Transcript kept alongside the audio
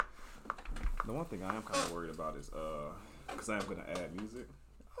The one thing I am kind of worried about is because I am gonna add music.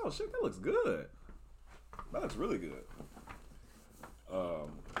 Oh shit, that looks good. That looks really good. I'm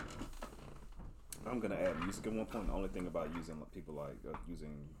gonna add music at one point. The only thing about using people like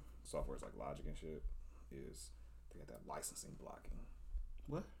using softwares like Logic and shit is they got that licensing blocking.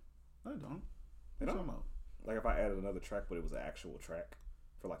 What? No, they don't. They What don't. you talking about? Like if I added another track, but it was an actual track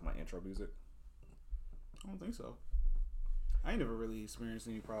for like my intro music. I don't think so. I ain't never really experienced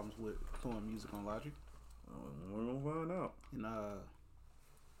any problems with throwing music on Logic. We're gonna find out. And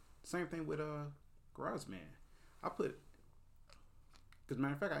same thing with GarageBand. I put, because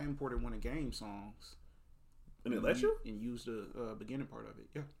matter of fact, I imported one of Game songs. And it let you? And used the beginning part of it.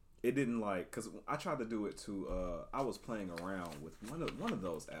 Yeah. It didn't like, because I tried to do it to, I was playing around with one of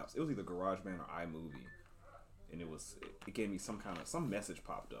those apps. It was either GarageBand or iMovie. And it gave me some message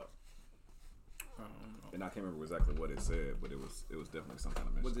popped up. And I can't remember exactly what it said, but it was definitely some kind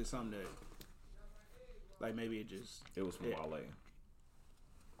of message. Was it something that, like maybe it just... It was from Wale.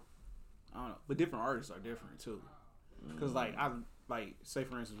 I don't know. But different artists are different too. Because like, say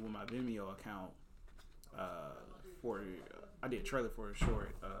for instance with my Vimeo account, I did a trailer for a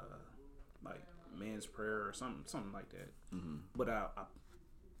short, like Man's Prayer or something like that. Mm-hmm. But I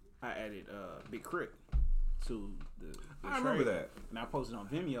added Big Crit to the I remember that. And I posted on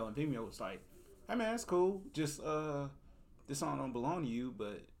Vimeo, and Vimeo was like, "Hey man, that's cool. Just this song don't belong to you,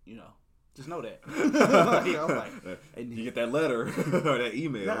 but you know, just know that." Like, I was like, and you get that letter or that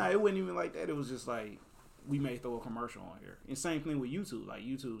email. Nah, it wasn't even like that. It was just like, we may throw a commercial on here. And same thing with YouTube. Like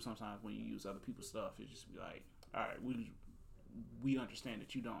YouTube, sometimes when you use other people's stuff, it just be like, all right, we understand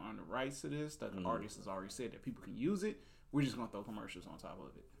that you don't own the rights to this. That the artist has already said that people can use it. We're just gonna throw commercials on top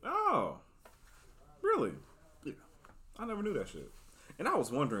of it. Oh, really? Yeah. I never knew that shit. And I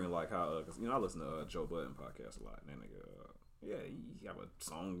was wondering like how, because I listen to Joe Budden podcast a lot, and that nigga, he have a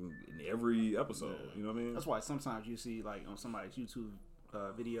song in every episode. Yeah. You know what I mean? That's why sometimes you see like on somebody's YouTube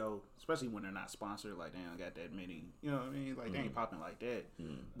video, especially when they're not sponsored, like they don't got that many. You know what I mean? Like they ain't popping like that.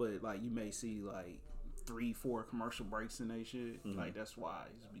 But like you may see like 3-4 commercial breaks in they shit. Like that's why.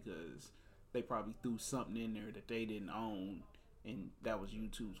 It's because they probably threw something in there that they didn't own. And that was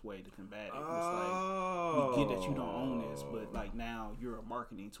YouTube's way to combat it. It's like, we get that you don't own this, but like now you're a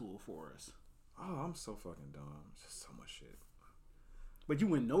marketing tool for us. Oh, I'm so fucking dumb. It's just so much shit. But you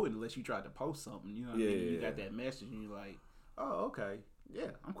wouldn't know it unless you tried to post something. You know what I mean? You got that message and you're like, oh, okay.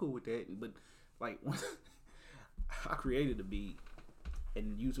 Yeah, I'm cool with that. But like, I created a beat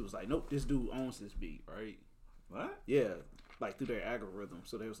and YouTube was like, nope, this dude owns this beat, right? What? Yeah. Like through their algorithm.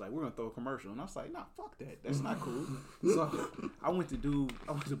 So they was like, we're gonna throw a commercial. And I was like, nah, fuck that. That's not cool. So I went to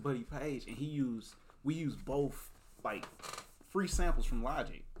Buddy Page and we used both like free samples from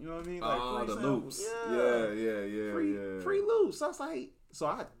Logic. You know what I mean? Like the samples. loops. Yeah. Free loops. So I was like, so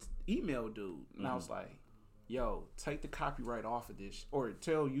I emailed dude and I was like, yo, take the copyright off of this, or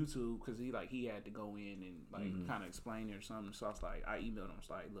tell YouTube, because he had to go in and like kind of explain it or something. So I was like, I emailed him. I was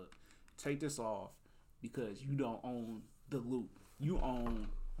like, look, take this off because you don't own the loop. You own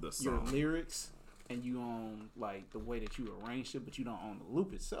your lyrics and you own like the way that you arranged it, but you don't own the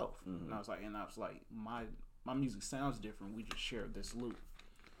loop itself. And I was like, my music sounds different. We just share this loop.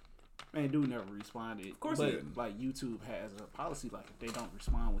 Man, dude never responded. Of course, but like YouTube has a policy like if they don't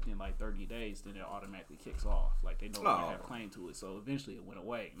respond within like 30 days, then it automatically kicks off. Like they no longer have claim to it. So eventually it went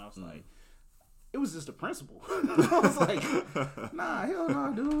away, and I was like, it was just a principle. I was like, nah, hell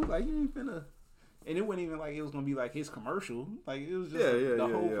no, dude. Like you ain't finna. And it wasn't even like it was gonna be like his commercial. Like it was just the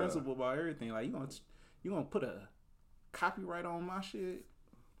whole principle about everything. Like you gonna put a copyright on my shit?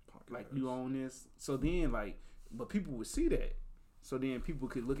 Like you own this. So then but people would see that. So then people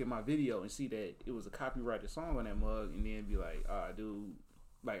could look at my video and see that it was a copyrighted song on that mug, and then be like, dude,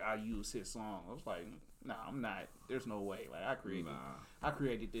 like I used his song. I was like, nah, I'm not. There's no way. Like I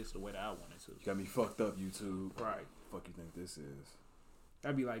created this the way that I wanted to. You got me fucked up, YouTube. Right. Fuck you think this is?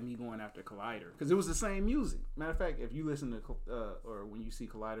 That'd be like me going after Collider, because it was the same music. Matter of fact, if you listen to or when you see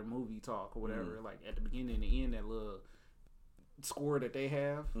Collider movie talk or whatever, like at the beginning and the end, that little score that they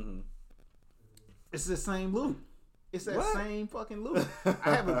have, it's the same loop. It's that same fucking loop.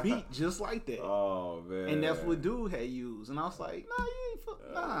 I have a beat just like that. Oh man! And that's what dude had used, and I was like, nah, you ain't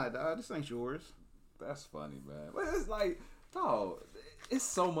nah, dog, this ain't yours. That's funny, man. But it's like, dog, it's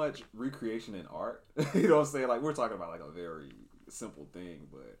so much recreation in art. You know what I'm saying? Like we're talking about like a very simple thing,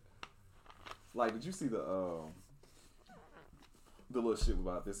 but like, did you see the little shit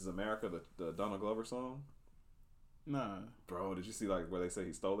about "This Is America," the Donald Glover song? Nah, bro, did you see like where they say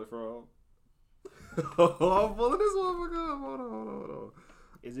he stole it from? I'm pulling this motherfucker up. Hold on.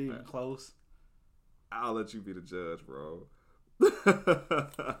 Is it even close? I'll let you be the judge, bro.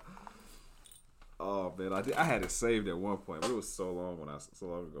 man. I had it saved at one point, but it was so long ago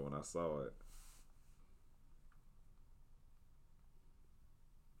when I saw it.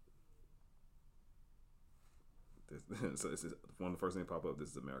 So it's one of the first things pop up. This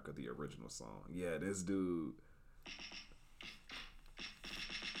is America, the original song. Yeah, this dude.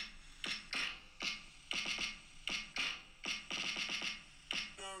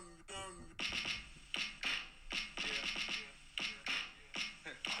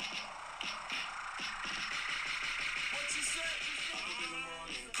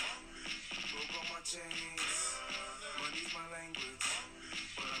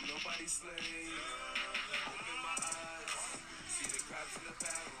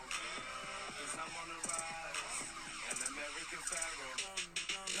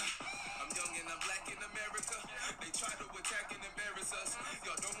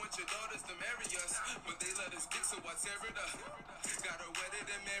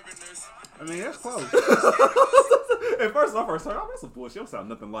 I mean, that's close. At first, I heard, oh, that's some bullshit. Don't sound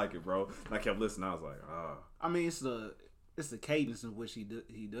nothing like it, bro. And I kept listening. I was like, ah. I mean, it's the cadence in which he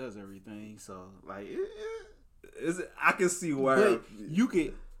does everything. So, like, I can see where you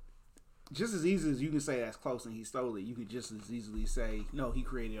could just as easy as you can say that's close and he stole it. You could just as easily say no, he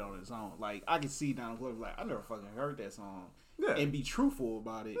created it on his own. Like, I could see down the road, like, I never fucking heard that song, and be truthful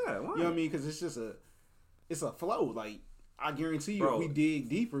about it. Yeah, you know what I mean? Because it's just it's a flow. Like, I guarantee you, bro, if we dig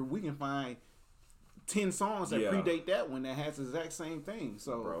deeper, we can find 10 songs that predate that one that has the exact same thing.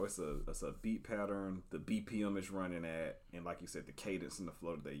 So, bro, it's a beat pattern, the BPM is running at, and like you said, the cadence and the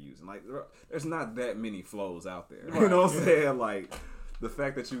flow that they use. And like, there's not that many flows out there. Right. You know what I'm saying? Like, the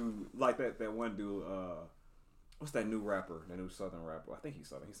fact that you like that one dude, what's that new rapper, that new Southern rapper? I think he's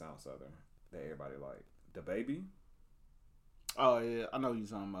Southern. He sounds Southern. That everybody like, DaBaby. Oh yeah, I know what you're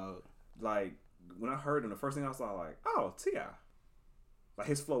talking about. Like, when I heard him, the first thing I saw, like, oh, T.I. Like,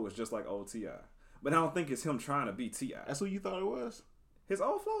 his flow was just like old T.I. But I don't think it's him trying to be T.I. That's what you thought it was? His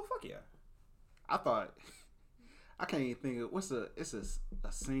old flow? Fuck yeah. I thought, I can't even think of, it's a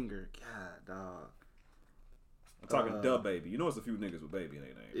singer. God, dog. I'm talking DaBaby. You know it's a few niggas with baby in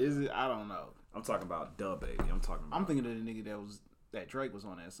their name. Is it? I don't know. I'm talking about DaBaby. I'm thinking of the nigga that Drake was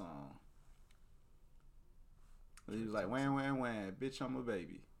on that song. He was like, wham, wham, wham, bitch, I'm a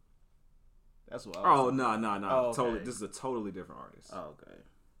baby. That's what I was no. Oh, okay. Totally, this is a totally different artist. Oh, okay.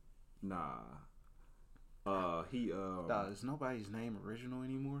 Nah. Dog, is nobody's name original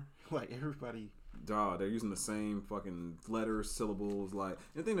anymore? Like, everybody. Dog, they're using the same fucking letters, syllables. Like,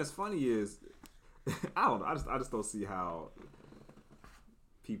 the thing that's funny is, I don't know. I just don't see how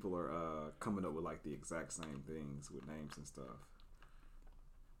people are coming up with like the exact same things with names and stuff.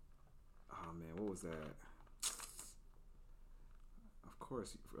 Oh man, what was that? Of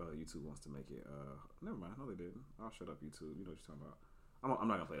course, YouTube wants to make it. Never mind. No, they didn't. I'll shut up, YouTube. You know what you're talking about. I'm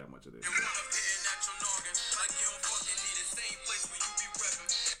not gonna play that much of this.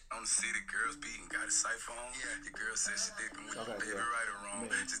 On the city, girls beating, got a cipher on. Yeah, your girl said she didn't want baby right or wrong.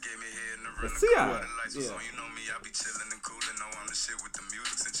 Man. Just gave me a head in the room. The lights was on. You know me, I be chilling and cooling. No, I'm the shit with the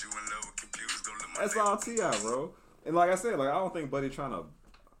music. Since you in love with computers, go look my. That's all T.I., bro. And like I said, like I don't think Buddy trying to.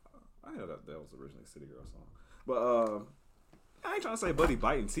 I know that was originally City Girl song, but I ain't trying to say Buddy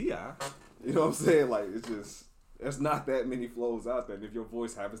biting T.I. You know what I'm saying? Like, it's just. There's not that many flows out there, and if your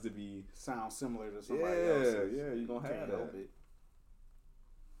voice happens to be sound similar to somebody else's, you're gonna have that.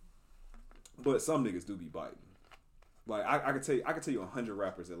 But some niggas do be biting. Like I could tell you 100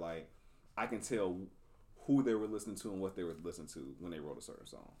 rappers that like I can tell who they were listening to and what they were listening to when they wrote a certain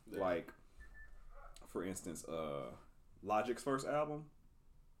song. Yeah. Like, for instance, Logic's first album.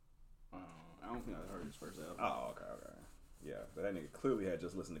 I don't think I heard his first album. Oh, okay. Yeah, but that nigga clearly had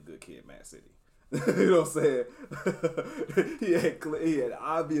just listened to Good Kid, Mad City. You know what I'm saying? he had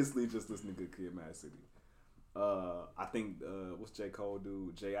obviously just listened to Good Kid, Mad City. I think what's J. Cole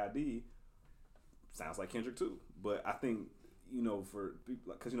do? J.I.D. sounds like Kendrick too, but I think for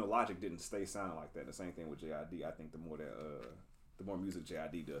people, because Logic didn't stay sounding like that. The same thing with J.I.D. I think the more music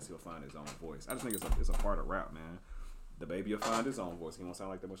J.I.D. does, he'll find his own voice. I just think it's a part of rap, man. DaBaby will find his own voice. He won't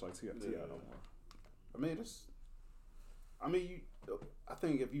sound like that much like T.I. no more. I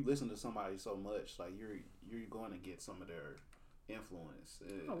think if you listen to somebody so much, like you're going to get some of their influence.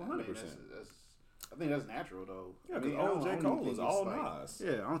 100%. I think that's natural though. Yeah, because J. Cole is all Nas.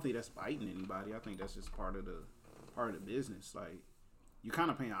 Yeah, I don't think that's biting anybody. I think that's just part of the business. Like, you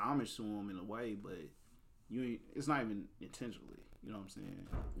kind of paying homage to him in a way, but it's not even intentionally. You know what I'm saying?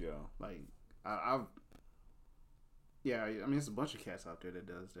 Yeah. Like it's a bunch of cats out there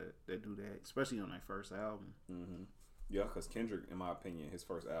that do that, especially on their first album. Mm-hmm. Yeah, because Kendrick, in my opinion, his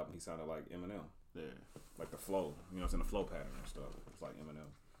first album, he sounded like Eminem. Yeah. Like the flow. It's in the flow pattern and stuff. It's like Eminem.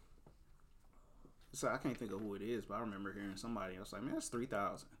 So I can't think of who it is, but I remember hearing somebody. I was like, man, that's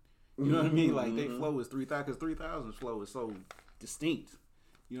 3,000. You know what I mean? Like their flow is 3,000 because 3,000's flow is so distinct.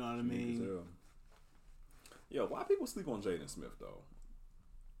 You know what I mean? Yo, why people sleep on Jaden Smith though?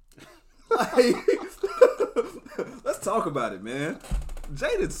 Like, let's talk about it, man.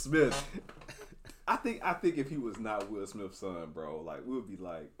 Jaden Smith. I think if he was not Will Smith's son, bro, like we would be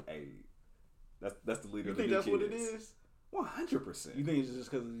like, hey, that's the leader. You think that's what it is? 100%. You think it's just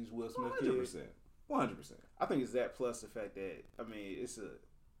because he's Will Smith? 100%. 100%. I think it's that plus the fact that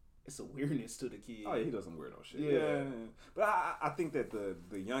it's a weirdness to the kid. Oh yeah, he does some weirdo shit. Yeah. But I think that the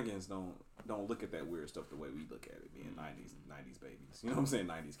youngins don't look at that weird stuff the way we look at it, being 90s babies. You know what I'm saying?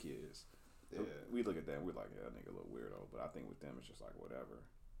 90s kids. Yeah. We look at that and we're like, yeah, that nigga a little weirdo. But I think with them it's just like whatever.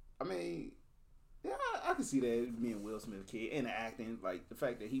 I mean, yeah, I can see that being Will Smith kid and the acting, like the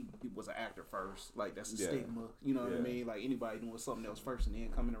fact that he was an actor first, like that's a stigma. You know what I mean? Like anybody doing something else first and then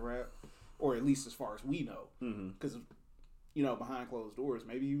coming to rap, or at least as far as we know, because you know behind closed doors,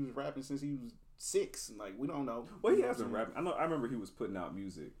 maybe he was rapping since he was 6. Like we don't know. Well, he has been rapping. I remember he was putting out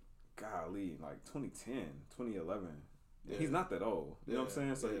music. Golly, like 2010, 2011. Yeah. He's not that old. You know what I'm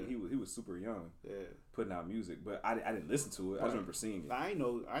saying? So he was super young. Yeah, putting out music, but I didn't listen to it. I just remember seeing it. I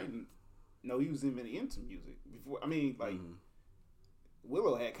didn't know he was even into music before. I mean, like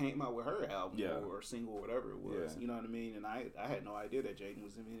Willow had came out with her album or single, or whatever it was. You know what I mean? And I had no idea that Jaden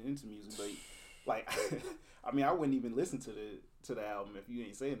was even into music. But like, I mean, I wouldn't even listen to the album if you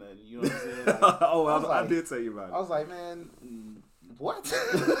ain't saying nothing. You know what I'm saying? Like, I did tell you about it. I was like, man, what?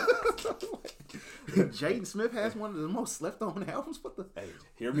 Jaden Smith has one of the most slept on albums. What the? Hey,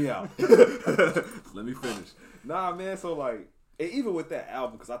 hear me out. Let me finish. Nah, man. So like, even with that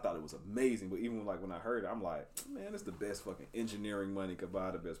album, because I thought it was amazing, but even like when I heard it, I'm like, man, it's the best fucking engineering money could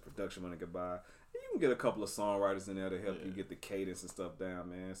buy, the best production money could buy. And you can get a couple of songwriters in there to help you get the cadence and stuff down,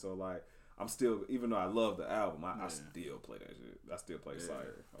 man. So like, I'm still, even though I love the album, I still play that shit. I still play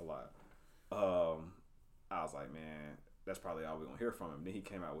Sire a lot. I was like, man, that's probably all we're gonna hear from him. Then he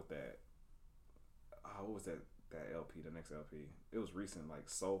came out with that. What was that LP? The next LP. It was recent, like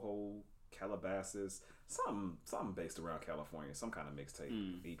Soho, Calabasas, something based around California, some kind of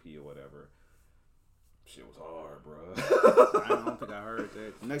mixtape, EP or whatever. Shit was hard, bro. I don't think I heard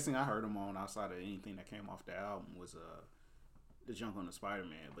that. The next thing I heard him on outside of anything that came off the album was the junk on the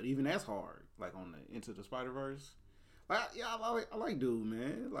Spider-Man. But even that's hard. Like on the Into the Spider-Verse. I like dude,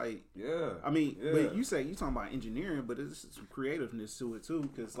 man. Like, I mean, but you talking about engineering, but there's some creativeness to it too.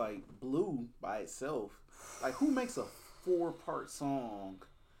 Because like Blue by itself, like who makes a 4-part song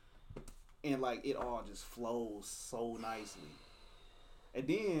and like it all just flows so nicely? And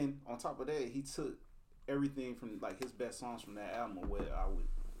then on top of that, he took everything from like his best songs from that album, or what I would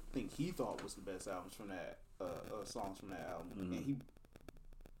think he thought was the best albums from that songs from that album, and he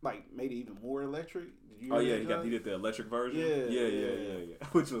like made it even more electric. He did the electric version. Yeah.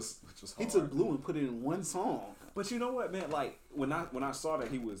 Which was hard. He took Blue and put it in one song. But you know what, man? Like when I saw that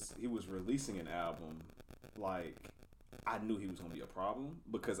he was releasing an album, like I knew he was gonna be a problem,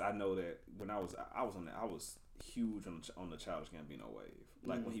 because I know that when I was huge on the Childish Gambino wave.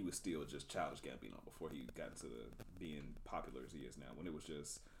 Like when he was still just Childish Gambino before he got into being popular as he is now. When it was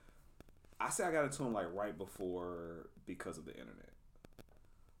just, I say I got into him like right before because of the internet.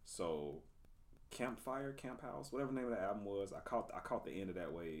 So Camp House, whatever the name of the album was, I caught the end of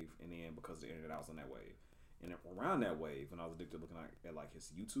that wave, and then because of the internet I was on that wave. And around that wave, when I was addicted looking at like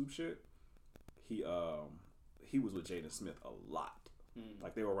his YouTube shit, he was with Jaden Smith a lot.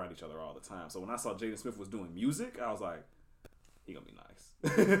 Like they were around each other all the time. So when I saw Jaden Smith was doing music, I was like, he gonna be nice.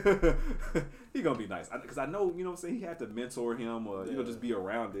 He gonna be nice. Because I know, you know what I'm saying, he had to mentor him or just be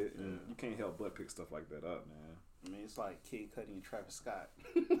around it. And you can't help but pick stuff like that up, man. I mean, it's like Kid Cudi and Travis Scott,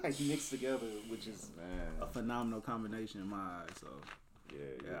 like mixed together, which is a phenomenal combination in my eyes. So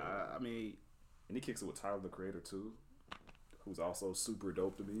I mean, and he kicks it with Tyler the Creator too, who's also super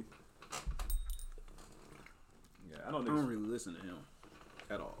dope to me. Yeah, I don't really listen to him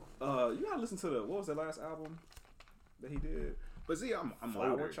at all. You gotta listen to what was that last album that he did? But see, I'm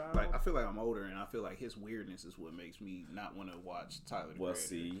older. Child? Like I feel like I'm older, and I feel like his weirdness is what makes me not want to watch Tyler the Creator.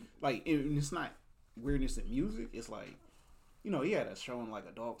 See, like and it's not weirdness in music. It's like, you know, he had a show on like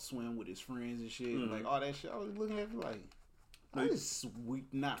Adult Swim with his friends and shit, like all that shit. I was looking at it like, this is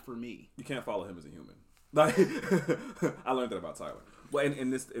not for me. You can't follow him as a human. Like I learned that about Tyler. Well,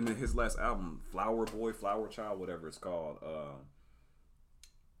 in his last album, Flower Boy, Flower Child, whatever it's called,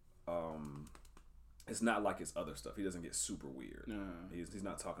 it's not like his other stuff. He doesn't get super weird. He's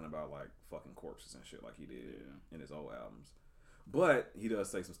not talking about like fucking corpses and shit like he did in his old albums. But he does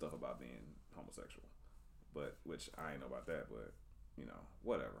say some stuff about being homosexual. But which I ain't know about that, but you know,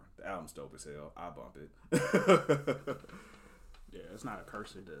 whatever. The album's dope as hell. I bump it. Yeah, it's not a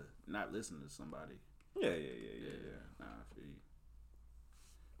cursor to not listen to somebody. Yeah. Nah, I feel you.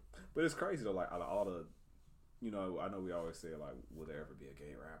 But it's crazy though, like out of all the, you know, I know we always say like, will there ever be a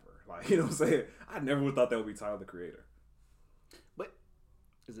gay rapper? Like, you know what I'm saying? I never would thought that would be Tyler the Creator. But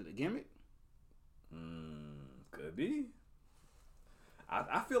is it a gimmick? Could be.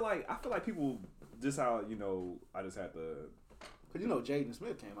 I feel like people just how, you know, I just had to. Cause you know Jaden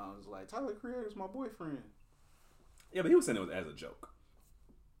Smith came out and was like, Tyler the Creator's my boyfriend. Yeah, but he was saying it was as a joke.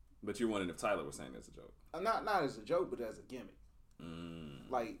 But you're wondering if Tyler was saying it as a joke. Not as a joke, but as a gimmick.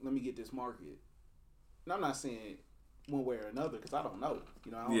 Like, let me get this market. And I'm not saying one way or another because I don't know.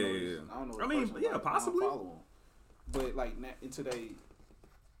 You know, I don't know. I don't know. I mean, yeah, possibly. But like in today's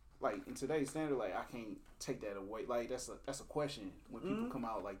standard, like I can't take that away. Like that's a question when people come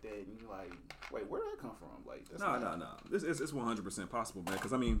out like that, and you're like, wait, where did that come from? Like, that's no. It's 100% possible, man.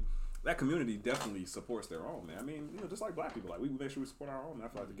 Because I mean, that community definitely supports their own, man. I mean, you know, just like black people, like we make sure we support our own. And I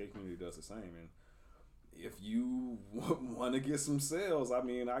feel like the gay community does the same. And if you want to get some sales, I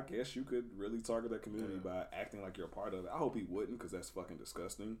mean, I guess you could really target that community by acting like you're a part of it. I hope he wouldn't, because that's fucking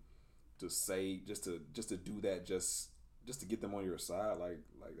disgusting. To say just to do that just to get them on your side, like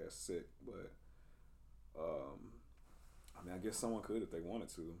that's sick. But I mean, I guess someone could if they wanted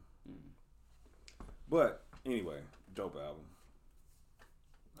to. But anyway, dope album.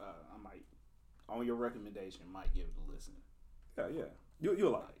 I might, on your recommendation, might give it a listen. Yeah.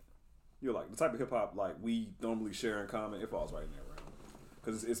 You'll like it. You're like the type of hip hop like we normally share in common. It falls right in there, right?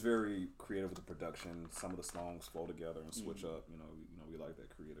 Because it's very creative with the production. Some of the songs flow together and switch up. You know, we like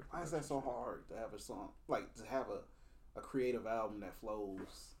that creative. Why is that so hard to have a song like to have a creative album that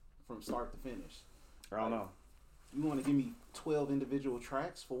flows from start to finish? I don't know. You want to give me 12 individual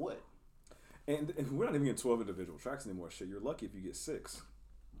tracks for what? And we're not even getting 12 individual tracks anymore. Shit, you're lucky if you get 6.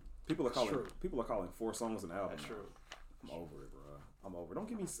 People are calling 4 songs an album. That's true. I'm over it, bro. I'm over it. Don't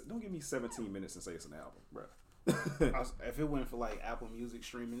give me 17 minutes and say it's an album, bro. If it went for like Apple Music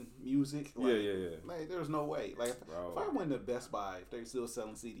streaming music, like, like there's no way. Like if I went to Best Buy, if they're still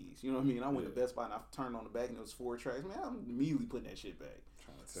selling CDs, you know what I mean? I went to Best Buy and I turned on the back and it was 4 tracks. Man, I'm immediately putting that shit back.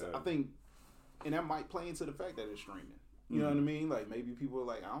 So I think, and that might play into the fact that it's streaming. You know what I mean? Like maybe people are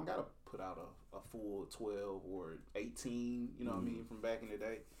like, I don't gotta put out a full 12 or 18. You know what I mean? From back in the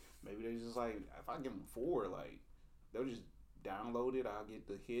day, maybe they're just like, if I give them 4, like they'll just download it. I'll get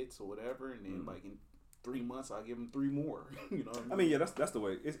the hits or whatever, and then like in 3 months I'll give them 3 more. You know what I mean? Yeah, that's the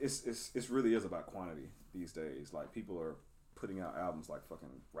way. It's really is about quantity these days. Like people are putting out albums like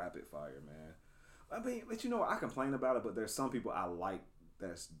fucking rapid fire, man. I mean, but you know, I complain about it, but there's some people I like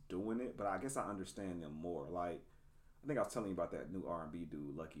that's doing it. But I guess I understand them more. Like I think I was telling you about that new R&B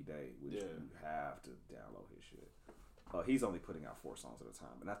dude, Lucky Day, which you have to download his shit. He's only putting out 4 songs at a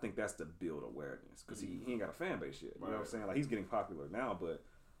time, and I think that's to build awareness because he ain't got a fan base yet. You know what I'm saying? Like he's getting popular now, but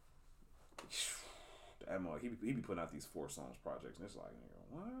he be putting out these 4 songs projects, and it's like,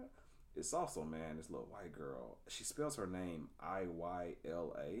 what? It's also, man, this little white girl. She spells her name Iyla,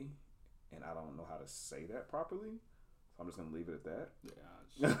 and I don't know how to say that properly, so I'm just gonna leave it at that.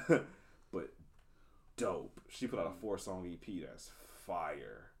 Yeah, but dope. She put out a 4-song EP that's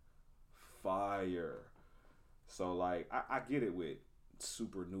fire. So like I get it with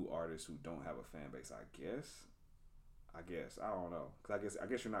super new artists who don't have a fan base. I guess I don't know, because I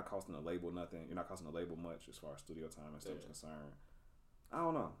guess you're not costing a label nothing. You're not costing a label much as far as studio time and stuff is concerned. I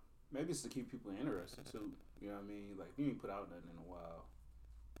don't know. Maybe it's to keep people interested too. You know what I mean? Like if you ain't put out nothing in a while,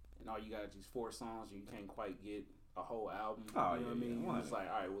 and all you got is these 4 songs, and you can't quite get a whole album. You know what I mean? It's like,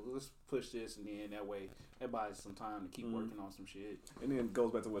 all right, well, let's push this, and then that way that buys some time to keep working on some shit. And then it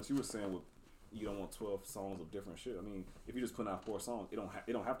goes back to what you were saying with, you don't want 12 songs of different shit. I mean, if you just put out 4 songs, it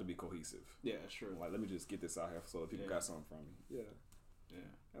don't have to be cohesive. Yeah, that's true. Like, let me just get this out here so that people got something from me. Yeah,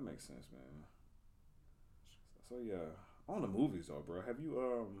 that makes sense, man. So yeah, on the movies though, bro, have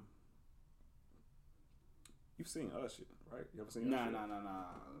you you've seen Us shit, right? You ever seen Us? Nah. I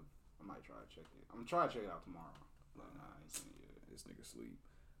might try to check it. I'm gonna try to check it out tomorrow. But nah, I ain't seen it yet. This nigga sleep.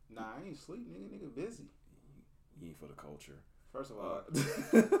 Nah, I ain't sleep, nigga busy. You ain't for the culture. First of all,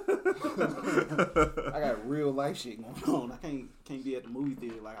 I got real life shit going on. I can't be at the movie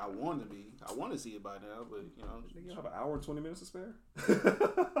theater like I want to be. I want to see it by now, but you know, you have an hour and 20 minutes to spare.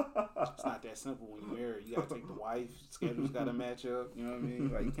 It's not that simple when you're married. You gotta take the wife. Schedules gotta match up. You know what I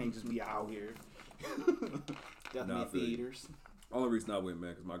mean? Like you can't just be out here. Definitely theaters. Only reason I went,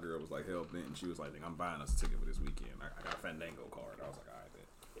 man, because my girl was like hell bent, and she was like, "I'm buying us a ticket for this weekend." I got a Fandango card. I was like, "All right, bet."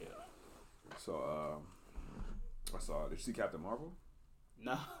 Yeah. So I saw. Did you see Captain Marvel?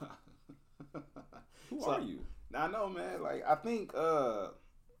 Nah. Who are you? I know, man. Like I think I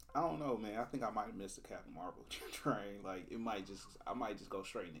don't man. I think I might have missed the Captain Marvel train. Like I might just go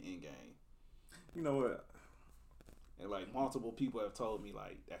straight into Endgame. You know what? And like multiple people have told me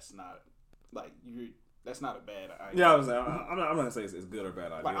like that's not a bad idea. Yeah, I'm not gonna say it's good or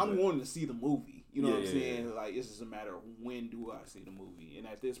bad idea. Like I'm wanting to see the movie. You know what I'm saying? Yeah. Like it's just a matter of when do I see the movie. And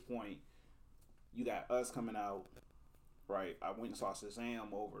at this point, you got us coming out. Right, I went and saw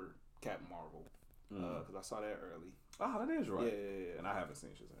Shazam over Captain Marvel because I saw that early. Oh, that is right. Yeah. And I haven't seen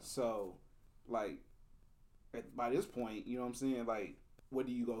Shazam. So, like, by this point, you know what I'm saying? Like, what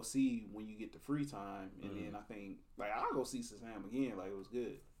do you go see when you get the free time? And then I think, like, I'll go see Shazam again. Like, it was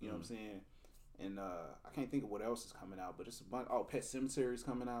good. You know what I'm saying? And I can't think of what else is coming out, but it's a bunch. Oh, Pet Sematary is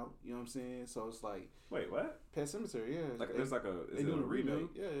coming out. You know what I'm saying? So it's like, wait, what? Pet Sematary, yeah. Like, there's like a they doing a remake.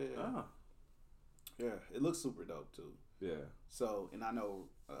 Yeah. Oh. Yeah, it looks super dope too. Yeah. So, and I know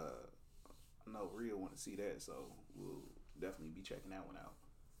Rhea want to see that, so we'll definitely be checking that one out.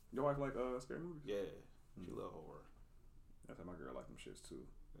 Your wife like scary movies? Yeah, she love horror. I think my girl like them shits too.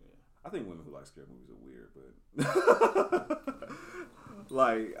 Yeah. I think women who like scary movies are weird, but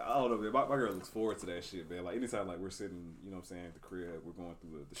like I don't know, man. My girl looks forward to that shit, man. Like anytime like we're sitting, you know what I'm saying, at the crib, we're going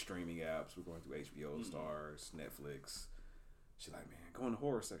through the streaming apps, we're going through HBO, Stars, Netflix. She's like, man, go in the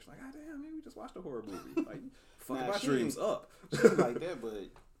horror section. Like, God damn, man, we just watched a horror movie. Like, fucking my dreams up. She's like that,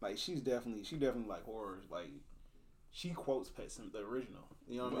 but like she definitely like horror. Like she quotes Pet Sematary, the original.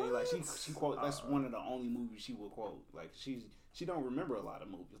 You know what I mean? Like she quotes. That's one of the only movies she will quote. Like she don't remember a lot of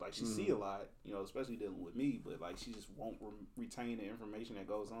movies. Like she see a lot, you know, especially dealing with me. But like she just won't retain the information that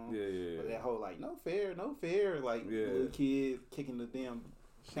goes on. Yeah. But that whole like no fair, like little kid kicking the damn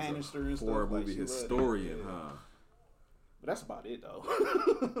canister and stuff. Horror like, movie historian, huh? But that's about it though.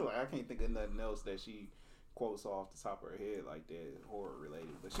 Like I can't think of nothing else that she quotes off the top of her head like that horror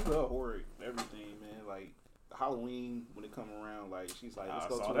related. But she love horror everything, man. Like Halloween when it come around, like she's like, let's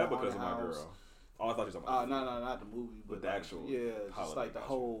go to that the because of my girl. Oh, I thought you were talking about no, not the movie, but the like, actual just like the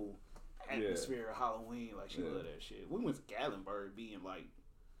whole atmosphere of Halloween. Like she love that shit. We went to Gatlinburg being like,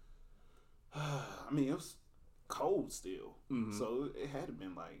 I mean it was cold still, so it had to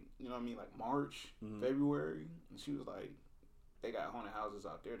been like, you know what I mean, like March, February, and she was like, they got haunted houses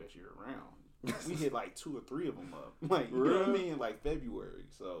out there that year round. We hit like 2 or 3 of them up, like you know what I mean, like February.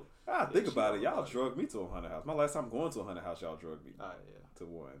 So think about it, y'all drug me to a haunted house. My last time going to a haunted house, y'all drug me. To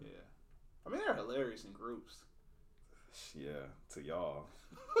one. Yeah, I mean they're hilarious in groups. Yeah, to y'all.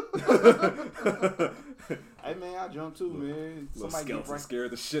 Hey man, I jumped too, man. Somebody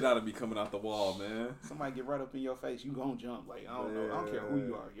scared the shit out of me coming out the wall, man. Somebody get right up in your face, you gonna jump. Like I don't know, I don't care who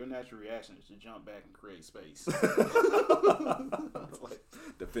you are. Your natural reaction is to jump back and create space. Like,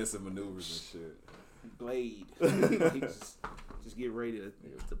 defensive maneuvers and shit. Blade. Like, just get ready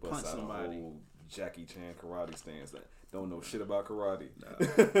to punch somebody. Whole Jackie Chan karate stance that don't know shit about karate.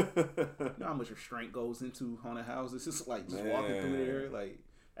 You know how much restraint goes into haunted houses? It's like just walking through there. Like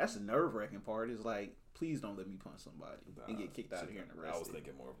that's the nerve wracking part. Is like, please don't let me punch somebody and get kicked out of here and arrested. I was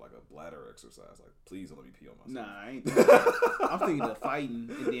thinking more of like a bladder exercise. Like, please don't let me pee on myself. Nah, I ain't thinking that. I'm thinking of fighting,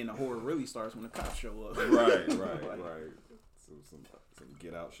 and then the horror really starts when the cops show up. Right. So some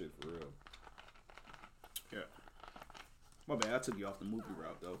get out shit for real. Yeah. My bad. I took you off the movie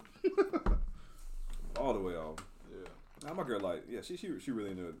route though. All the way off. Yeah. Now my girl, like, yeah, she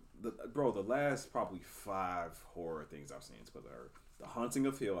really into the last probably 5 horror things I've seen is because of her. The Haunting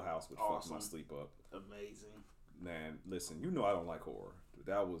of Hill House, which fucked my sleep up. Amazing. Man, listen, you know I don't like horror.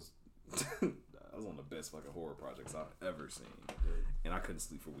 That was one of the best fucking horror projects I've ever seen, and I couldn't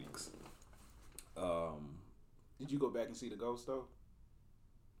sleep for weeks. Did you go back and see the ghost though?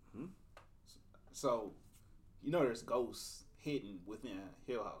 So, you know there's ghosts hidden within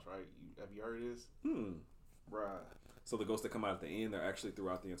Hill House, right? Have you heard of this? Right. So the ghosts that come out at the end, they're actually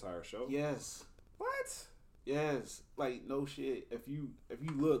throughout the entire show? Yes. What? Yes. Like, no shit. If you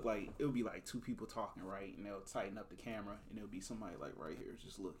look, like, it'll be like 2 people talking, right? And they'll tighten up the camera, and it'll be somebody like right here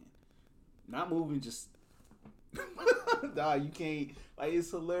just looking. Not moving, just... Nah, you can't... Like,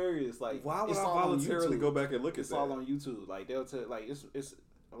 it's hilarious. Like, why would I voluntarily go back and look at that? It's all on YouTube. Like, they'll tell... Like, it's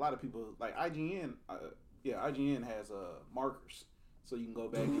a lot of people... Like, IGN... IGN has markers. So you can go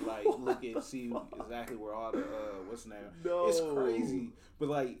back and like look at see exactly where all the what's the name? No. It's crazy. But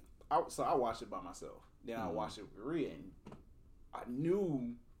like I watched it by myself. Then I watched it with Rhea, and I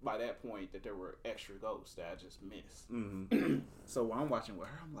knew by that point that there were extra ghosts that I just missed. So when I'm watching with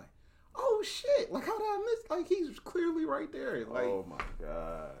her, I'm like, oh shit! Like how did I miss? Like he's clearly right there. Like, oh my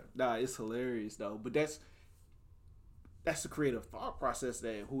god. Nah, it's hilarious though. But that's the creative thought process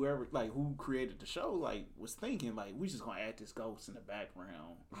that who created the show, like, was thinking, like, we just gonna add this ghost in the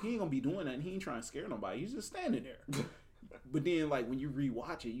background. He ain't gonna be doing that. He ain't trying to scare nobody. He's just standing there. But then, like, when you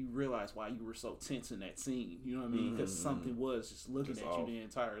rewatch it, you realize why you were so tense in that scene. You know what I mean? Because something was just looking at you the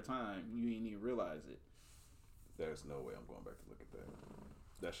entire time. You didn't even realize it. There's no way I'm going back to look at that.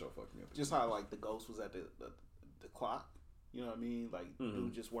 That show fucked me up. Just how, like, the ghost was at the clock. You know what I mean? Like,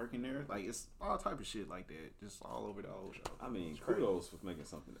 dude just working there. Like, it's all type of shit like that. Just all over the whole show. I mean, kudos for making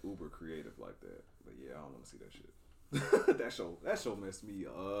something uber creative like that. But yeah, I don't want to see that shit. that show messed me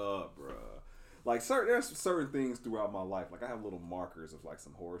up, bruh. Like, there's certain things throughout my life. Like, I have little markers of, like,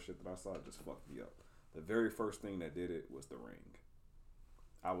 some horror shit that I saw that just fucked me up. The very first thing that did it was The Ring.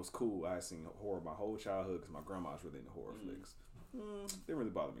 I was cool. I had seen horror my whole childhood because my grandma was really into horror flicks. Didn't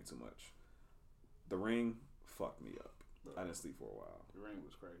really bother me too much. The Ring fucked me up. I didn't sleep for a while. The Ring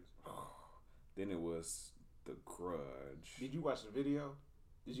was crazy. Then it was The Grudge. Did you watch the video?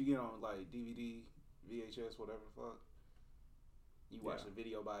 Did you get on, like, DVD, VHS, whatever the fuck? You watched the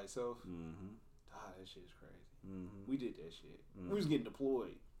video by itself? Mm-hmm. God, that shit is crazy. Mm-hmm. We did that shit. We was getting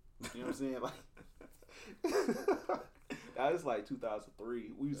deployed. You know what I'm saying? Like, that was like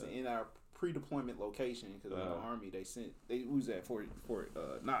 2003. We was in our pre-deployment location because in the Army we was at Fort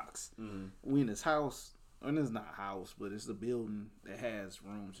Knox. Mm-hmm. We in this house, and it's not a house, but it's a building that has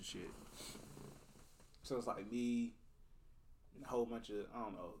rooms and shit. So it's like me and a whole bunch of, I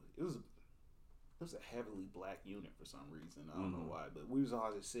don't know, it was a heavily black unit for some reason. I don't know why, but we was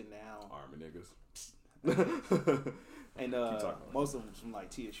all just sitting down. Army niggas. And most of them was from like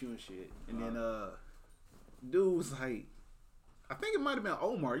TSU and shit. And then dude was like, I think it might have been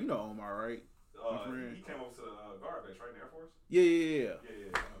Omar. You know Omar, right? My friend. He came over to the guard base, right, in the Air Force? Yeah.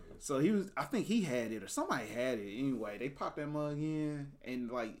 Okay. So I think he had it or somebody had it. Anyway, they popped that mug in and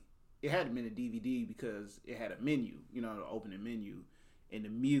like it hadn't been a DVD because it had a menu, you know, the opening menu, and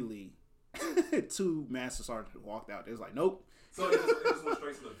immediately 2 master sergeants walked out. They was like, nope. So it just went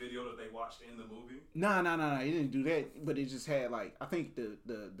straight to the video that they watched in the movie? No. It didn't do that. But it just had like, I think the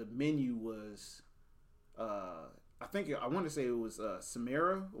menu was, I want to say it was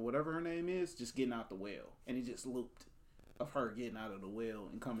Samara or whatever her name is, just getting out the well, and it just looped of her getting out of the well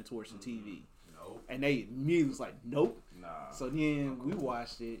and coming towards the TV. Nope. And they immediately was like, nope. Nah. So then we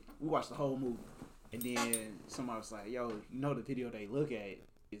watched it. We watched the whole movie, and then somebody was like, yo, you know the video they look at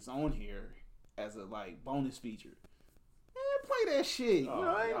is on here as a like bonus feature. Play that shit. You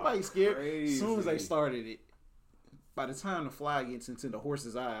know, ain't nobody scared. Crazy. As soon as they started it, by the time the fly gets into the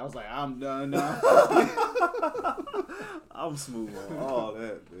horse's eye, I was like, I'm done now. I'm smooth on all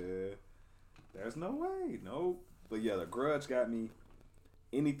that, man. There's no way. Nope. But yeah, The Grudge got me.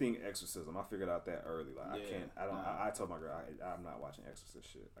 Anything exorcism, I figured out that early. Like, I told my girl, I'm not watching exorcist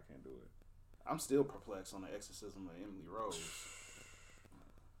shit. I can't do it. I'm still perplexed on the exorcism of Emily Rose.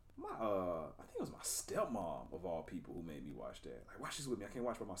 I think it was my stepmom of all people who made me watch that. Like, watch this with me. I can't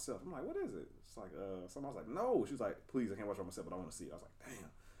watch by myself. I'm like, what is it? It's like, somebody was like, no. She was like, please, I can't watch by myself, but I want to see it. I was like,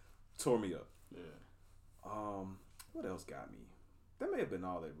 damn. Tore me up. Yeah. What else got me? That may have been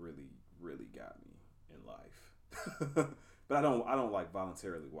all that really, really got me in life. But I don't like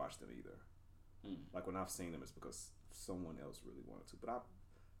voluntarily watch them either. Like when I've seen them, it's because someone else really wanted to. But I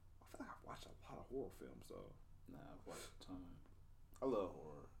feel like I've watched a lot of horror films though. Nah, I've watched a ton. I love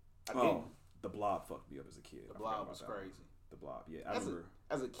horror. The Blob fucked me up as a kid. The Blob was crazy. The Blob, yeah. I remember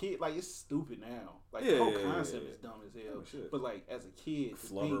as a kid, like it's stupid now. Like the whole concept is dumb as hell. But like as a kid,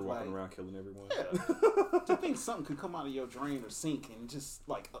 Flubber walking around killing everyone. Yeah. To think something could come out of your drain or sink and just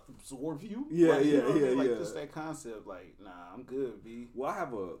like absorb you. Yeah, like, yeah. Just that concept. Like, nah, I'm good, B. Well, I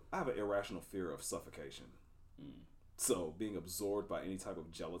have an irrational fear of suffocation. So being absorbed by any type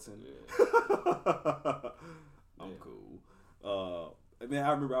of gelatin, I'm cool. And then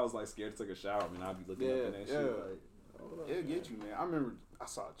I remember I was like scared to take a shower. I mean, I'd be looking up in that shit. Like, it'll get you, man. I remember I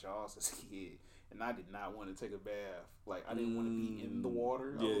saw Jaws as a kid, and I did not want to take a bath. Like, I didn't want to be in the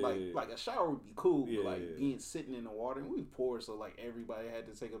water. I was like a shower would be cool, but like being sitting in the water, and we was poor, so like everybody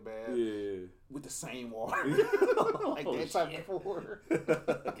had to take a bath with the same water, like that type of water.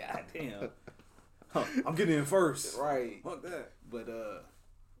 God damn. I'm getting in first. Right. Fuck that. But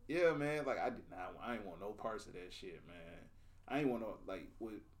yeah, man. Like I ain't want no parts of that shit, man. I ain't want to like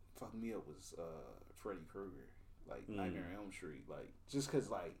what fucked me up was Freddy Krueger, like Nightmare on Elm Street, like just cause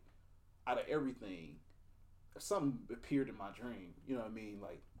like out of everything, if something appeared in my dream, you know what I mean?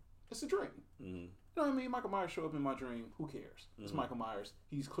 Like it's a dream. You know what I mean? Michael Myers show up in my dream. Who cares? It's Michael Myers.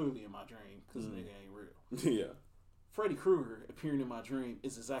 He's clearly in my dream because the nigga ain't real. Yeah. Freddy Krueger appearing in my dream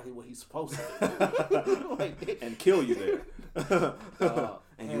is exactly what he's supposed to do. Like, and kill you there.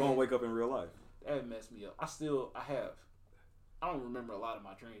 And you won't wake up in real life. That messed me up. I don't remember a lot of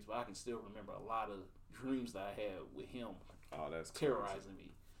my dreams, but I can still remember a lot of dreams that I had with him. Oh, that's terrorizing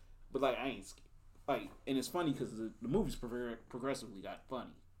me. But like I ain't like, and it's funny because the movies progressively got funny.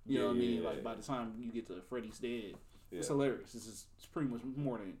 You know what I mean? Like by the time you get to Freddy's Dead, it's hilarious. It's pretty much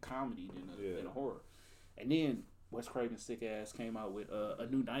more than comedy than a horror. And then Wes Craven's sick ass came out with A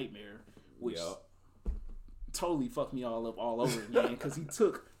New Nightmare, which totally fucked me all up all over again because he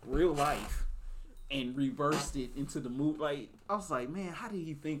took real life and reversed it into the movie. Like, I was like, man, how did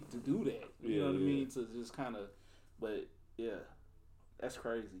he think to do that? You know what I mean? To just kind of, but yeah, that's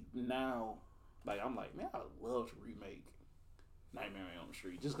crazy. Now, like, I'm like, man, I would love to remake Nightmare on Elm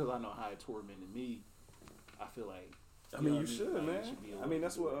Street just because I know how it tormented me. I feel like, I mean, you should, like, man. I mean,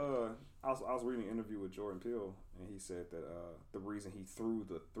 that's what I was reading an interview with Jordan Peele, and he said that the reason he threw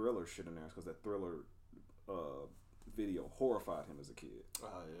the Thriller shit in there is because that Thriller video horrified him as a kid. Oh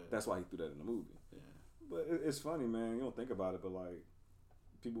yeah, that's why he threw that in the movie. Yeah, but it's funny, man. You don't think about it, but like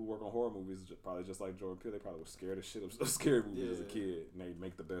people who work on horror movies, probably just like Jordan Peele, they probably were scared as shit of scary movies as a kid, and they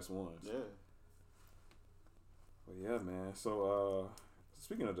make the best ones. Yeah. But yeah, man. So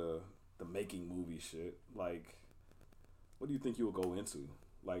speaking of the making movie shit, like, what do you think you will go into?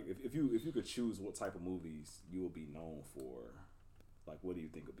 Like, if you could choose what type of movies you will be known for, like, what do you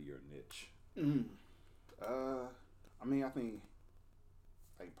think would be your niche? I mean, I think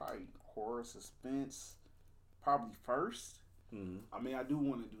like probably horror suspense, probably first. Mm-hmm. I mean, I do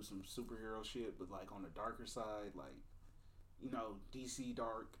want to do some superhero shit, but like on the darker side, like, you know, DC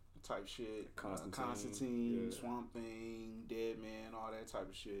dark type shit, Constantine, Swamp Thing, Dead Man, all that type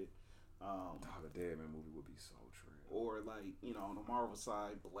of shit. The Dead Man movie would be so true. Or like, you know, on the Marvel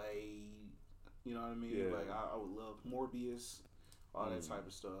side, Blade. You know what I mean? Yeah. Like I would love Morbius, all that type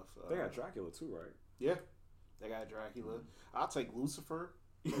of stuff. They got Dracula too, right? Yeah, they got Dracula. I'll take Lucifer.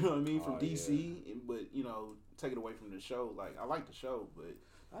 You know what I mean, from DC, but you know, take it away from the show. Like, I like the show, but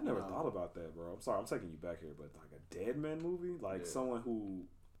I never thought about that, bro. I'm sorry, I'm taking you back here, but like a Dead Man movie, like someone who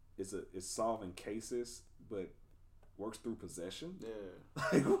is solving cases, but works through possession. Yeah,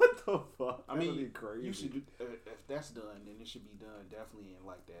 like what the fuck? I mean, crazy. You should if that's done, then it should be done definitely in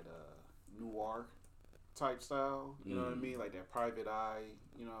like that noir type style. You know what I mean, like that Private Eye.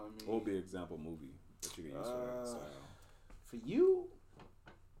 You know what I mean? What would be an example movie that you can use for that style? For you.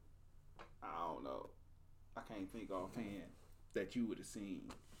 I don't know. I can't think offhand that you would have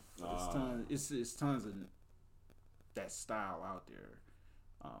seen. It's tons of that style out there.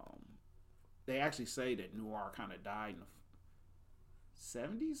 They actually say that noir kind of died in the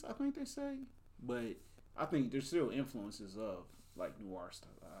 70s, I think they say. But I think there's still influences of like noir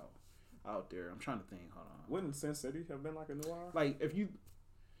style out there. I'm trying to think. Hold on. Wouldn't Sin City have been like a noir? Like if you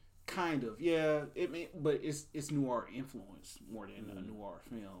kind of, yeah. But it's noir influence more than a noir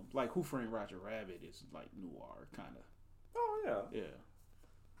film. Like Who Framed Roger Rabbit is like noir kind of. Oh yeah, yeah.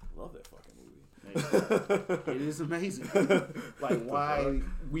 Love that fucking movie. It is amazing. Like why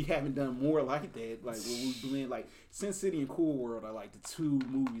we haven't done more like that. Like when we blend like Sin City and Cool World are like the two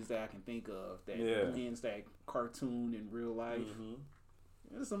movies that I can think of that blends that cartoon in real life.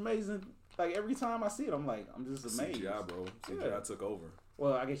 Mm-hmm. It's amazing. Like every time I see it, I'm just amazed. CGI, bro. CGI took over.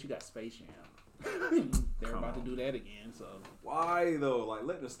 Well, I guess you got Space Jam. They're about to do that again, so. Why, though? Like,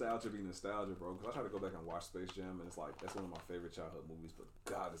 let nostalgia be nostalgia, bro. Because I try to go back and watch Space Jam, and it's like, that's one of my favorite childhood movies, but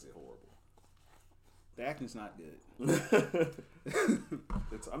God, is it horrible. The acting's not good.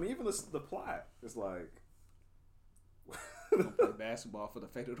 I mean, even the plot is like... Gonna play basketball for the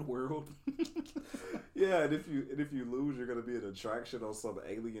fate of the world. Yeah, and if you lose, you're gonna be an attraction on some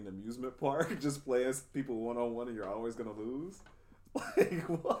alien amusement park. Just play as people 1-on-1, and you're always gonna lose. Like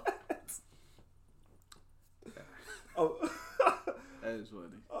what? Oh, that is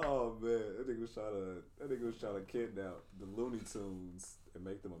funny. Oh man, that nigga was trying to kidnap the Looney Tunes and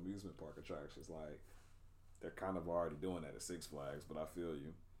make them amusement park attractions. Like they're kind of already doing that at Six Flags, but I feel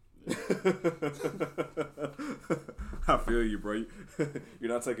you. I feel you, bro.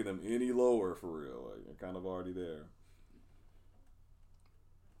 You're not taking them any lower for real. Like you're kind of already there.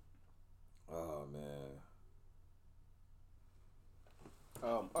 Oh man.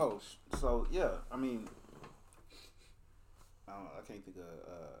 So yeah, I mean, I don't know, I can't think of.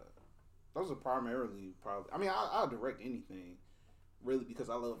 Those are primarily probably. I mean, I'll direct anything, really, because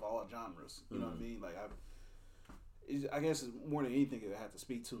I love all genres. You know what I mean? Like I guess it's more than anything it had to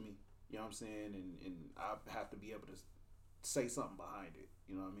speak to me. You know what I'm saying? And I have to be able to say something behind it.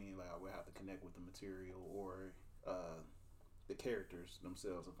 You know what I mean? Like I would have to connect with the material or the characters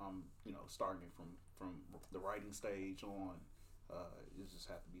themselves. If I'm starting from the writing stage on. It just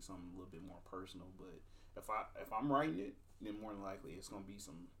have to be something a little bit more personal. But if I'm writing it, then more than likely it's gonna be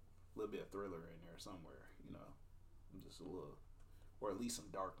some little bit of thriller in there somewhere. Just a little, or at least some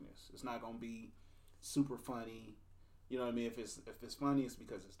darkness. It's not gonna be super funny. You know what I mean? If it's funny, it's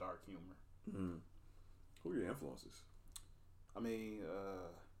because it's dark humor. Who are your influences? I mean,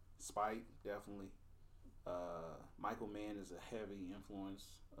 Spike definitely. Michael Mann is a heavy influence.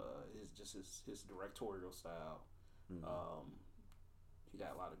 His directorial style. Mm-hmm. He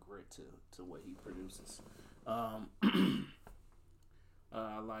got a lot of grit to what he produces. I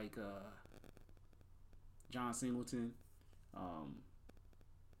like John Singleton.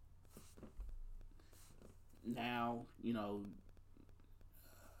 Now, you know,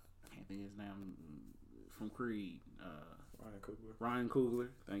 I can't think of his name from Creed. Ryan Coogler.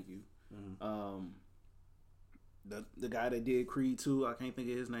 Thank you. Mm-hmm. The guy that did Creed 2, I can't think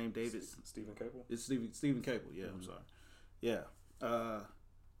of his name. David Stephen Cable. It's Stephen Cable. Yeah, mm-hmm. I'm sorry. Yeah. I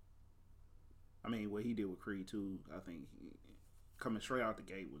mean, what he did with Creed 2, I think coming straight out the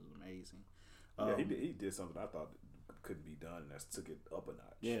gate was amazing. Yeah, he did something I thought couldn't be done, and that's took it up a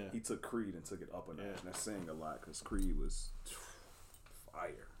notch. Yeah, he took Creed and took it up a notch. And that's saying a lot because Creed was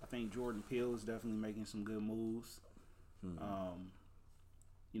fire. I think Jordan Peele is definitely making some good moves. Mm-hmm.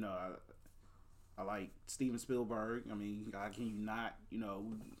 You know, I like Steven Spielberg. I mean, how can you not, you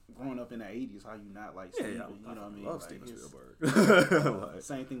know, growing up in the 80s, how you not like Steven? Yeah, you know what I mean? Love like Steven Spielberg.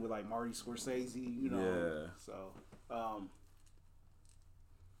 Same thing with like Marty Scorsese, you know. Yeah. So,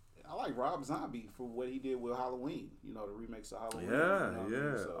 I like Rob Zombie for what he did with Halloween. You know, the remakes of Halloween. Yeah, you know yeah. I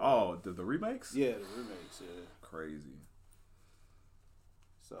mean? So, the remakes? Yeah, the remakes. Yeah. Crazy.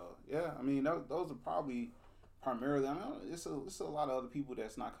 So yeah, I mean, those are probably primarily. I mean, it's a lot of other people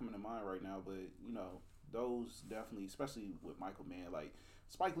that's not coming to mind right now, but you know, those definitely, especially with Michael Mann, like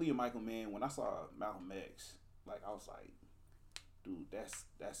Spike Lee and Michael Mann. When I saw Malcolm X, like I was like, dude, that's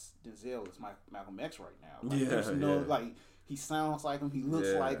Denzel is Malcolm X right now. Like, there's like he sounds like him, he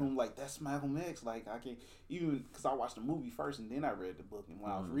looks like him, like that's Malcolm X. Like I can even because I watched the movie first and then I read the book, and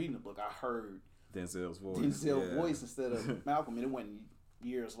when I was reading the book, I heard Denzel's voice, voice instead of Malcolm, and it wasn't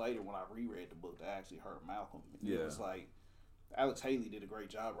years later when I reread the book that I actually heard Malcolm. And it was like Alex Haley did a great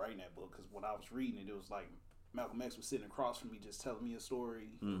job writing that book because when I was reading it, it was like Malcolm X was sitting across from me just telling me a story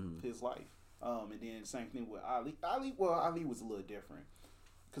of his life. And then same thing with Ali. Ali was a little different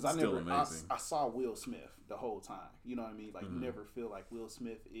because I saw Will Smith the whole time. You know what I mean? Like you never feel like Will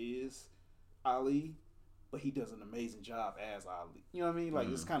Smith is Ali, but he does an amazing job as Ali. You know what I mean? Like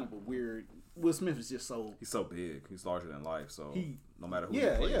it's kind of a weird. Will Smith is just he's so big. He's larger than life. So no matter who he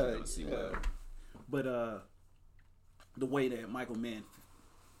plays, you're gonna see well. But the way that Michael Mann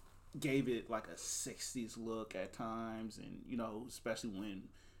gave it like a 60s look at times, and you know, especially when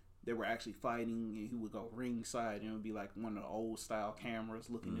they were actually fighting, and he would go ringside, and it would be like one of the old style cameras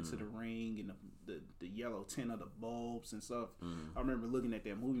looking into the ring, and the yellow tint of the bulbs and stuff. I remember looking at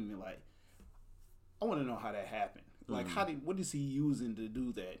that movie and being like, I want to know how that happened. Like, what is he using to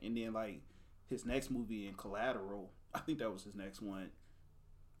do that? And then like his next movie in Collateral, I think that was his next one.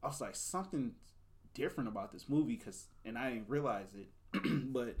 I was like, something different about this movie, and I didn't realize it,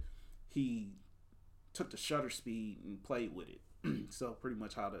 but he took the shutter speed and played with it. So pretty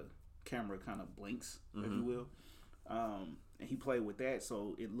much how the camera kind of blinks, if you will. And he played with that,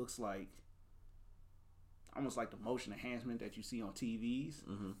 so it looks like almost like the motion enhancement that you see on TVs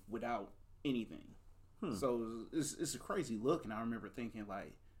without anything. So it's a crazy look, and I remember thinking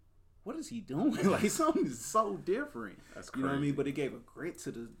like, what is he doing? Like something is so different. That's crazy. You know what I mean? But it gave a grit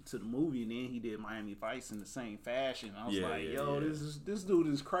to the movie, and then he did Miami Vice in the same fashion. I was this dude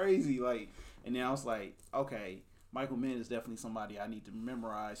is crazy. Like, and then I was like, okay, Michael Mann is definitely somebody I need to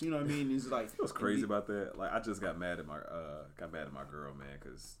memorize. You know what I mean? It's like what's crazy about that? Like I just got mad at my girl, man,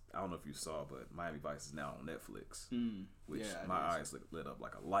 because I don't know if you saw, but Miami Vice is now on Netflix. Which my eyes lit up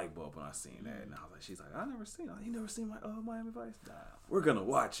like a light bulb when I seen that, and I was like, she's like, I never seen it. You never seen Miami Vice? Nah. We're gonna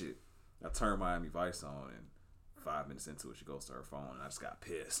watch it. I turned Miami Vice on, and 5 minutes into it, she goes to her phone, and I just got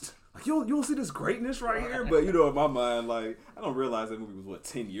pissed. Like, you don't see this greatness right here? But, you know, in my mind, like, I don't realize that movie was,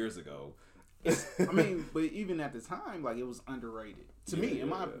 10 years ago? I mean, but even at the time, like, it was underrated. To me, in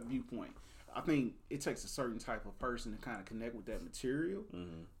my viewpoint, I think it takes a certain type of person to kind of connect with that material.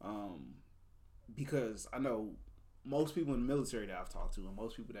 Because I know most people in the military that I've talked to, and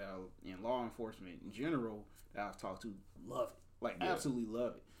most people that are in law enforcement in general that I've talked to, love it. Like, absolutely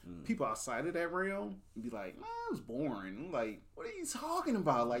love it. People outside of that realm be like, man, it was boring. I'm like, what are you talking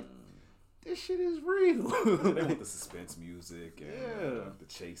about? Like, this shit is real. They want the suspense music and the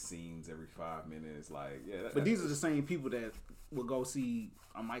chase scenes every 5 minutes. Like, but these are the same people that will go see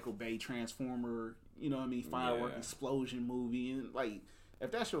a Michael Bay Transformer, you know what I mean, firework explosion movie. And, like, if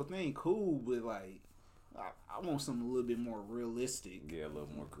that's your thing, cool. But, like, I want something a little bit more realistic. Yeah, a little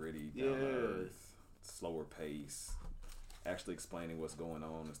more gritty, down to earth, slower pace. Actually explaining what's going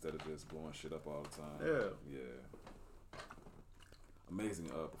on instead of just blowing shit up all the time. Yeah.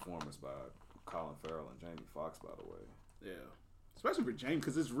 Amazing performance by Colin Farrell and Jamie Foxx, by the way. Yeah. Especially for Jamie,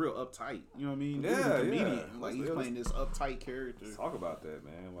 because it's real uptight. You know what I mean? Yeah, he's a comedian. yeah. Like, he's playing this uptight character. Let's talk about that,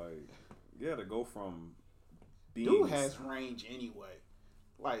 man. Like, yeah, to go from being... Dude has range anyway.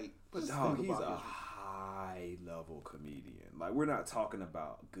 Like, but dog, he's a high-level comedian. Like, we're not talking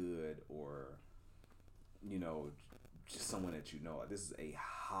about good or, you know, just someone that you know. Like, this is a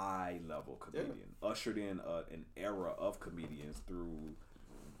high-level comedian. Yeah. Ushered in an era of comedians through...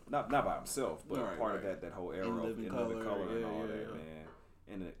 Not by himself, but part of that whole era of In Living Color and all that, man.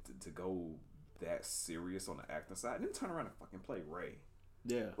 And to go that serious on the acting side, and then turn around and fucking play Ray.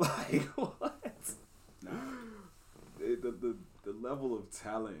 Yeah. Like, what? Nah. The level of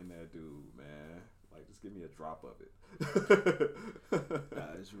talent in that dude, man. Like, just give me a drop of it.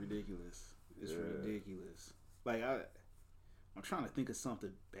 Nah, it's ridiculous. It's ridiculous. Like, I'm trying to think of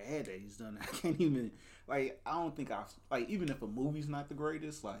something bad that he's done. I can't even, like, I don't think even if a movie's not the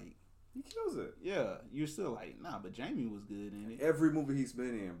greatest, like, he kills it. Yeah, you're still like, nah, but Jamie was good in it. Every movie he's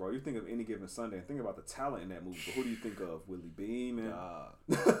been in, bro. You think of Any Given Sunday and think about the talent in that movie, but who do you think of? Willie Beam and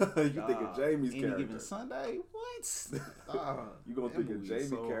you think of Jamie's character. Any Given Sunday? What? You gonna think of Jamie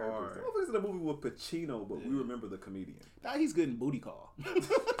characters. That was in a movie with Pacino, but we remember the comedian. Nah, he's good in Booty Call.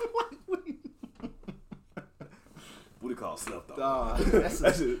 Booty Call slept on. That's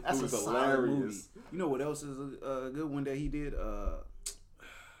a hilarious movie. You know what else is a good one that he did? I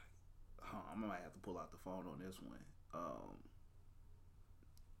might have to pull out the phone on this one.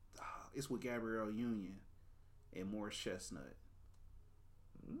 It's with Gabrielle Union and Morris Chestnut.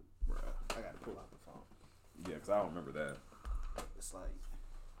 Bruh, I gotta pull out the phone. Yeah, because I don't remember that. It's like...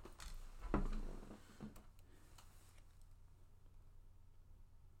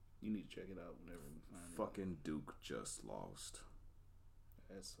 You need to check it out whenever you find it. Fucking Duke just lost.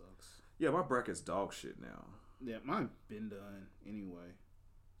 That sucks. Yeah, my bracket's dog shit now. Yeah, mine been done anyway.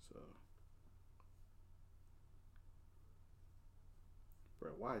 So...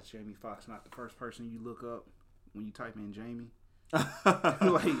 Bro, why is Jamie Foxx not the first person you look up when you type in Jamie?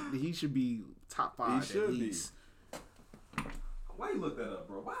 Like, he should be top 5 at least. Why you look that up,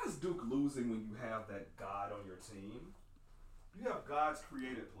 bro? Why is Duke losing when you have that God on your team? You have God's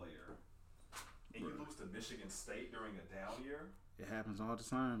created player, and you lose to Michigan State during a down year? It happens all the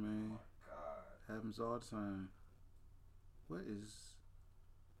time, man. Oh, my God. It happens all the time. What is...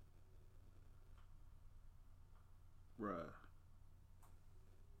 Bruh.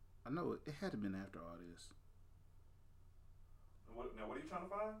 I know it had to have been after all this. What are you trying to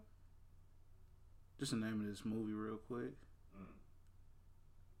find? Just the name of this movie real quick.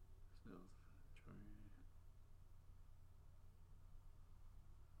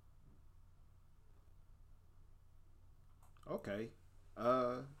 Okay.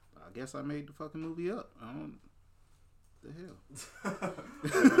 I guess I made the fucking movie up. I don't... The hell?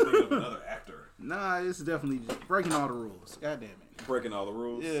 Think of another actor. Nah, it's definitely just breaking all the rules. God damn it. Breaking all the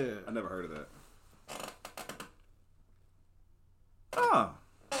rules? Yeah. I never heard of that. Ah.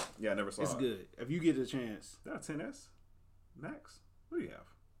 Yeah, I never saw it. It's good. If you get a chance. Is that a 10S? Max? What do you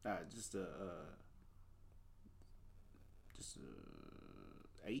have? Just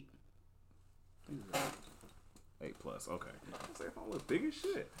 8. 8 plus. Okay. I say if I look big as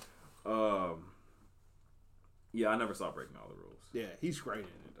shit. Yeah, I never saw Breaking All the Rules. Yeah, he's great in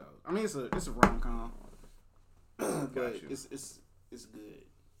it though. I mean, it's a rom-com, but it's good.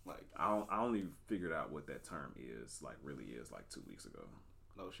 Like I only figured out what that term is, like really is, like 2 weeks ago.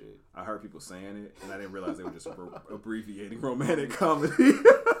 No shit. I heard people saying it, and I didn't realize they were just abbreviating romantic comedy. People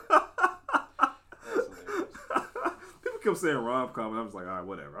kept saying rom-com, and I was like, all right,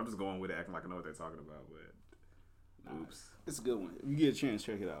 whatever. I'm just going with it, acting like I know what they're talking about. But oops, it's a good one. If you get a chance,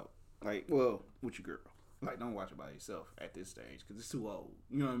 check it out. Like, well, with your girl. Like, don't watch it by yourself at this stage because it's too old.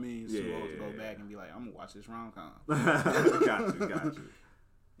 You know what I mean? It's too old to go back and be like, I'm gonna watch this rom-com. Got you.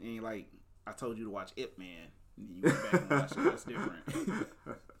 And like, I told you to watch Ip Man, and then you went back and watched it. That's different.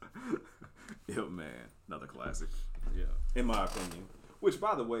 Ip Man, another classic. Yeah, in my opinion. Which,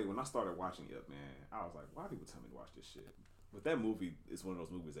 by the way, when I started watching Ip Man, I was like, why do people tell me to watch this shit? But that movie is one of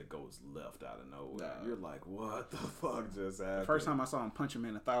those movies that goes left out of nowhere. Nah. You're like, what the fuck just happened? The first time I saw him punch a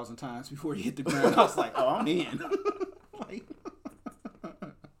man 1,000 times before he hit the ground, I was like, oh, I'm in. Like,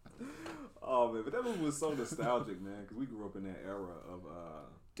 oh, man. But that movie was so nostalgic, man, because we grew up in that era of...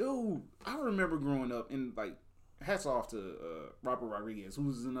 Dude, I remember growing up, and, like, hats off to Robert Rodriguez,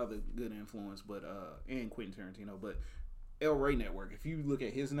 who's another good influence, but and Quentin Tarantino, but El Rey Network. If you look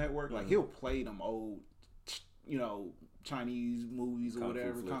at his network, like, he'll play them old, you know, Chinese movies or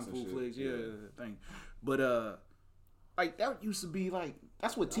whatever, kung fu flicks, thing. But like that used to be like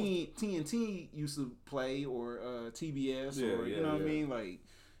that's what TNT used to play or TBS or you know what I mean. Like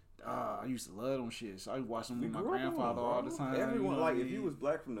I used to love them shit. So I watched them with my grandfather all the time. Everyone, like, if you was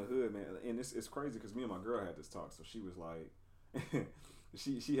black from the hood, man, and it's crazy because me and my girl had this talk. So she was like,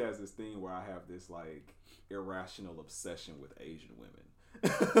 she has this thing where I have this like irrational obsession with Asian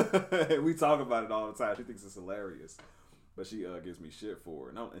women. We talk about it all the time. She thinks it's hilarious, but she gives me shit for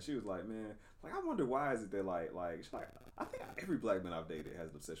it. And she was like, man, like, I wonder why is it that like she's like, I think every black man I've dated has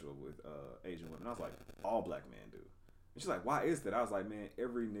an obsession with Asian women. I was like, all black men do. And she's like, why is that? I was like, man,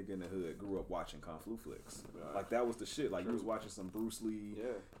 every nigga in the hood grew up watching Kung Fu flicks. Like, that was the shit. Like, you was watching some Bruce Lee. Yeah.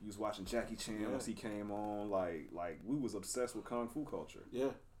 You was watching Jackie Chan once he came on. Like we was obsessed with Kung Fu culture. Yeah.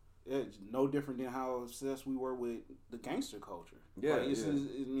 It's no different than how obsessed we were with the gangster culture. Yeah, like,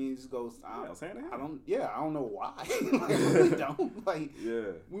 it means it goes. I don't know why. Like, we don't. Like,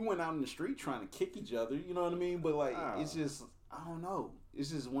 we went out in the street trying to kick each other. You know what I mean? But like, it's just, I don't know. It's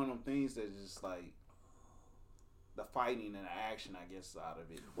just one of them things that just like the fighting and the action, I guess, out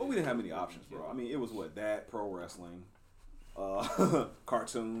of it. Well, we didn't have many options, bro. I mean, it was that pro wrestling,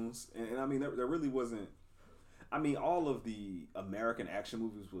 cartoons, and I mean, there really wasn't. I mean, all of the American action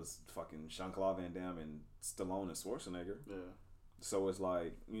movies was fucking Jean-Claude Van Damme and Stallone and Schwarzenegger. Yeah. So it's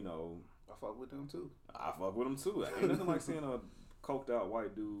like, you know, I fuck with them too. I fuck with them too. Ain't nothing like seeing a coked out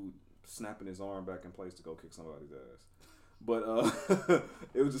white dude snapping his arm back in place to go kick somebody's ass. But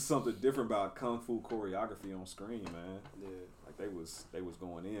it was just something different about Kung Fu choreography on screen, man. Yeah. Like they was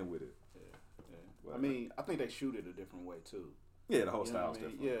going in with it. Yeah. But, I mean, I think they shoot it a different way too. Yeah, the whole style's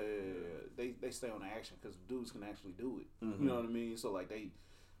different. Yeah. They stay on the action because dudes can actually do it. Mm-hmm. You know what I mean? So like they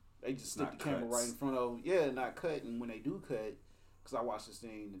just stick the camera right in front of them. Yeah, not cut. And when they do cut, because I watched this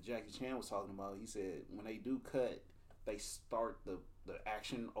thing that Jackie Chan was talking about. He said when they do cut, they start the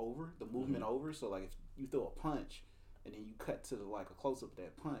action over, the movement over. So like if you throw a punch and then you cut to like a close up of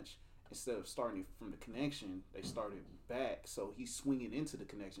that punch, instead of starting from the connection, they started back. So he's swinging into the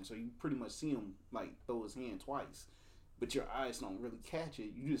connection. So you pretty much see him like throw his hand twice. But your eyes don't really catch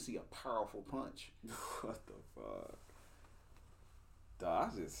it. You just see a powerful punch. What the fuck?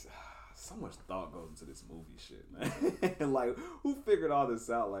 Dog, so much thought goes into this movie shit, man. And like, who figured all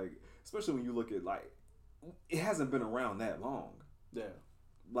this out? Like, especially when you look at like, it hasn't been around that long. Yeah.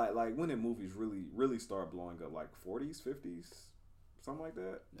 Like when did movies really start blowing up? Like 40s, 50s, something like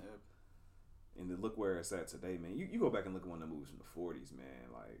that. Yeah. And then look where it's at today, man. You go back and look at one of the movies from the 40s, man.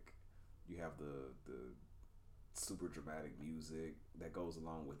 Like, you have the super dramatic music that goes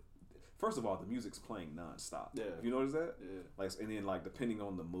along with. First of all, the music's playing nonstop. Yeah, have you noticed that? Yeah. Like, and then like depending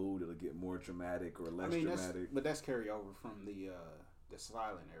on the mood, it'll get more dramatic or less dramatic. But that's carryover from the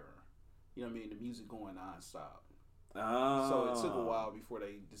silent era. You know what I mean? The music going nonstop. Oh. So it took a while before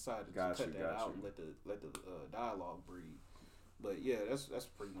they decided to cut that out and let the dialogue breathe. But yeah, that's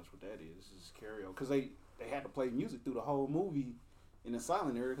pretty much what that is. It's carryover because they had to play music through the whole movie. In the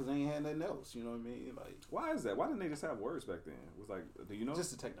silent era, because they ain't had nothing else. You know what I mean? Like, why is that? Why didn't they just have words back then? It was like, do you know?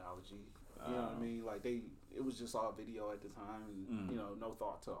 Just the technology. You know what I mean? Like it was just all video at the time, and you know, no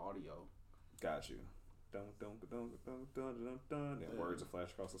thought to audio. Got you. Dun dun dun dun dun dun dun. And words that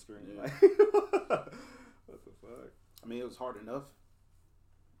flash across the screen. Yeah. Like, what the fuck? I mean, it was hard enough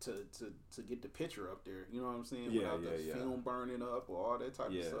to get the picture up there. You know what I'm saying? Without the film burning up or all that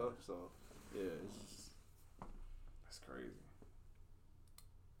type of stuff. So yeah, that's crazy.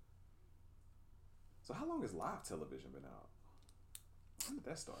 So how long has live television been out? When did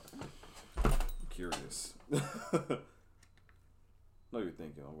that start? I'm curious. No, you're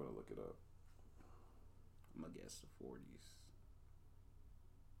thinking. I'm gonna look it up. I'm gonna guess the 40s.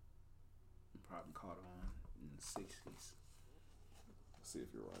 Probably caught on in the 60s. Let's see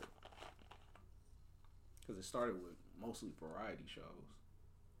if you're right. Because it started with mostly variety shows.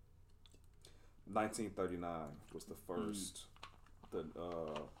 1939 was the first.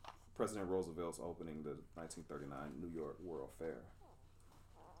 President Roosevelt's opening the 1939 New York World Fair.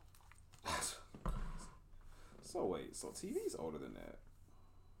 So wait, so TV's older than that.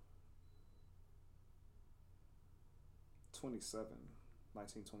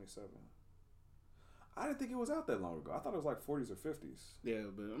 1927. I didn't think it was out that long ago. I thought it was like 40s or 50s. Yeah,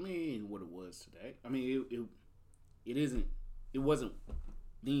 but I mean, what it was today. I mean, it isn't. It wasn't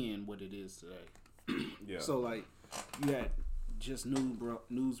then what it is today. Yeah. So like, you had just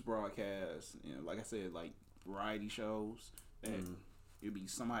news broadcasts, and like I said, like variety shows that it'd be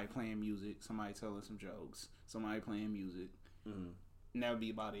somebody playing music, somebody telling some jokes, somebody playing music, and that would be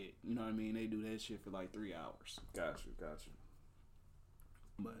about it. You know what I mean? They do that shit for like 3 hours. Got you.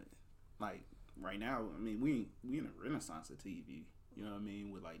 But like right now, I mean, we in a renaissance of TV. You know what I mean?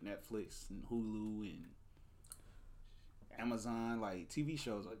 With like Netflix and Hulu and Amazon, like TV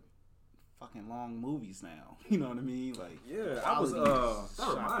shows are fucking long movies now. You know what I mean? Like, yeah, I was. That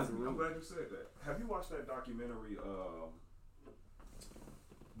reminds me. I'm glad you said that. Have you watched that documentary?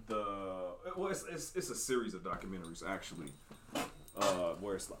 It's a series of documentaries actually,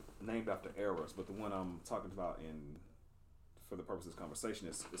 where it's like named after eras. But the one I'm talking about for the purpose of this conversation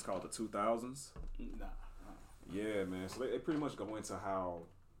is called the 2000s. Nah. Yeah, man. So they pretty much go into how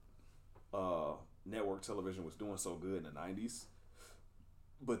network television was doing so good in the 90s.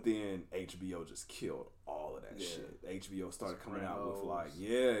 But then HBO just killed all of that shit. HBO started coming out with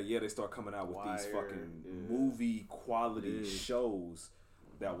they start coming out with these fucking movie quality shows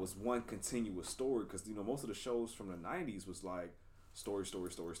that was one continuous story. Because, you know, most of the shows from the 90s was like story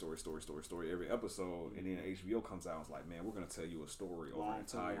every episode. And then HBO comes out and is like, man, we're going to tell you a story over an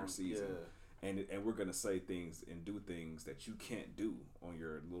entire season. Yeah. And we're going to say things and do things that you can't do on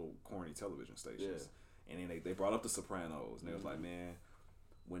your little corny television stations. Yeah. And then they brought up The Sopranos. And they was like, man,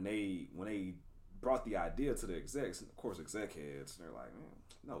 when they brought the idea to the execs, and of course exec heads, and they're like, man,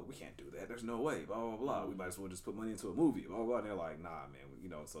 no, we can't do that. There's no way. Blah blah blah. We might as well just put money into a movie. Blah blah blah. And they're like, nah, man. You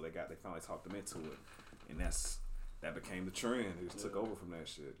know, so they finally talked them into it, and that became the trend. They just took over from that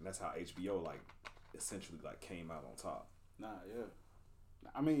shit, and that's how HBO like essentially like came out on top.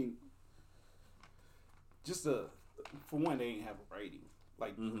 I mean, just for one, they didn't have a rating.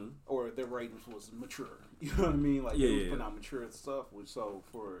 Like, or their ratings was mature. You know what I mean? Like, they was putting out mature stuff,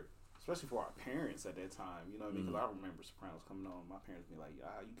 especially for our parents at that time, you know what I mean? Because I remember Sopranos coming on, my parents being like,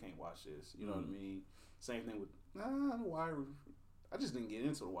 you can't watch this, you know what I mean? Same thing with, The Wire. I just didn't get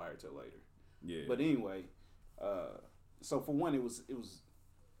into The Wire till later. Yeah. But anyway, so for one, it was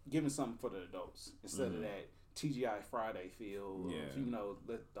giving something for the adults instead of that TGI Friday feel. You know,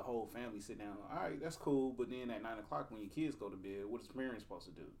 let the whole family sit down. All right, that's cool. But then at 9:00 when your kids go to bed, what is parents supposed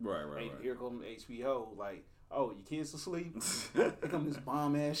to do? Right. Here comes HBO. Like, oh, your kids asleep. Here comes this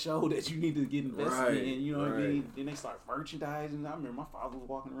bomb ass show that you need to get invested in. You know what I mean? Then they start merchandising. I remember my father was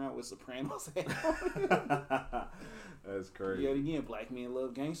walking around with Sopranos hat. That's crazy. Yeah, again, black men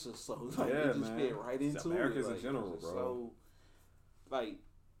love gangsters, so like they just fit right into Americans it. in general, bro. So, like,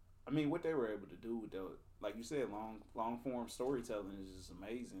 I mean, what they were able to do with the, like you said, long form storytelling is just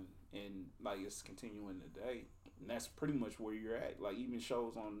amazing, and like it's continuing today. And that's pretty much where you're at. Like, even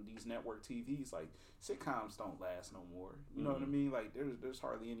shows on these network TVs, like sitcoms don't last no more. You know what I mean? Like there's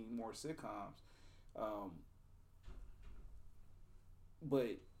hardly any more sitcoms.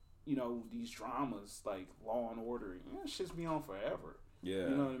 But you know, these dramas like Law and Order, shit's be on forever. Yeah.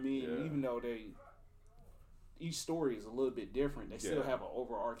 You know what I mean? Yeah. Even though each story is a little bit different, they still have an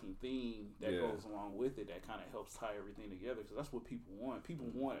overarching theme that goes along with it that kind of helps tie everything together, because that's what people want. People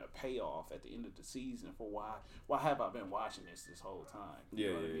want a payoff at the end of the season for why have I been watching this whole time? You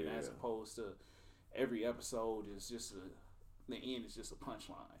know what I mean? As opposed to every episode is just the end is just a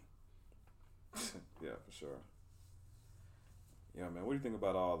punchline. Yeah, for sure. Yeah, man. What do you think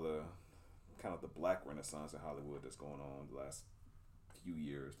about all the kind of the black renaissance in Hollywood that's going on the last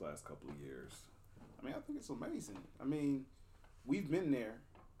couple of years? I mean, I think it's amazing. I mean, we've been there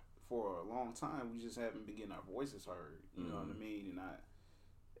for a long time. We just haven't been getting our voices heard. You know what I mean? And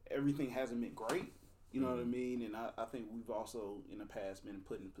everything hasn't been great. You know what I mean? And I think we've also, in the past, been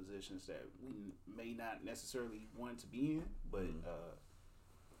put in positions that we may not necessarily want to be in. But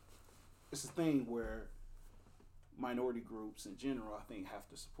it's a thing where minority groups in general, I think, have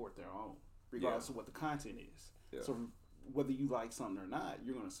to support their own, regardless of what the content is. Yeah. So whether you like something or not,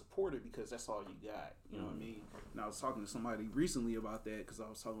 you're going to support it because that's all you got. You know what I mean? And I was talking to somebody recently about that because I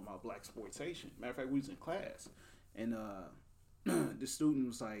was talking about blaxploitation. Matter of fact, we was in class, and the student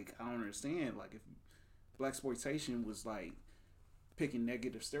was like, I don't understand. Like, if blaxploitation was like picking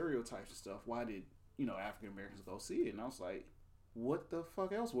negative stereotypes and stuff, why did African Americans go see it? And I was like, what the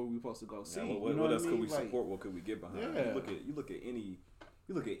fuck else were we supposed to go see? What else could we support? What could we get behind? Yeah. You look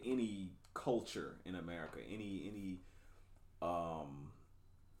at any culture in America, any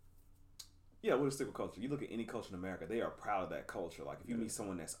we'll stick with culture. You look at any culture in America, they are proud of that culture. Like, if you meet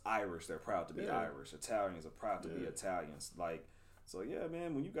someone that's Irish, they're proud to be Irish. Italians are proud to be Italians. Like, so yeah,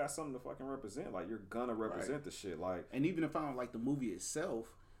 man, when you got something to fucking represent, like, you're gonna represent the shit. Like, and even if I don't like the movie itself,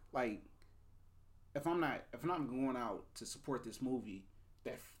 like, if I'm not going out to support this movie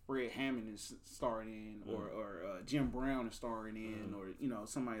that Fred Hammond is starring in, or Jim Brown is starring in, or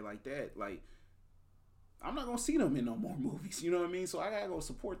somebody like that, like, I'm not gonna see them in no more movies. You know what I mean? So I gotta go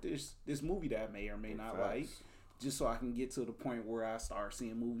support this movie that I may or may not like, just so I can get to the point where I start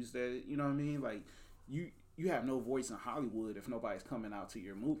seeing movies that, you know what I mean? Like, you have no voice in Hollywood if nobody's coming out to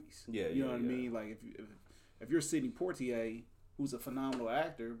your movies. You know what I mean? Like, if you're Sidney Poitier who's a phenomenal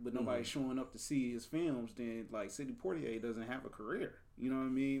actor, but nobody's showing up to see his films, then like Sidney Poitier doesn't have a career. You know what I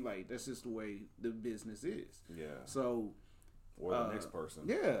mean? Like that's just the way the business is. Yeah. So. Or the next person.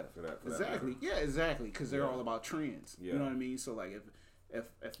 Yeah. For that exactly. Yeah, exactly. Because they're all about trends. Yeah. You know what I mean? So like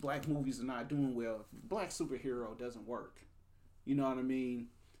if black movies are not doing well, if black superhero doesn't work, you know what I mean?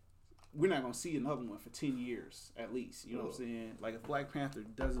 We're not gonna see another one for 10 years at least. You know what I'm saying? Like if Black Panther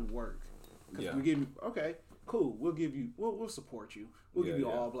doesn't work, because we're giving cool. We'll give you. We'll support you. We'll give you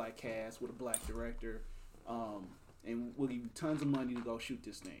an all black cast with a black director, and we'll give you tons of money to go shoot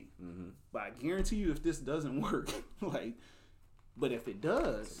this thing. Mm-hmm. But I guarantee you, if this doesn't work, like, but if it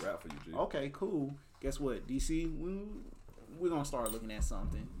does, it's a wrap for you, G. Okay, cool. Guess what? DC, we're gonna start looking at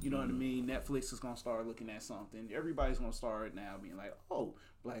something. You know what I mean? Netflix is gonna start looking at something. Everybody's gonna start now being like, oh,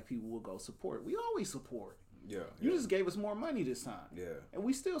 black people will go support. We always support. Yeah. You just gave us more money this time. Yeah. And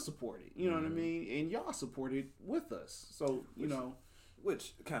we still support it. You know what I mean? And y'all support it with us. So, you know.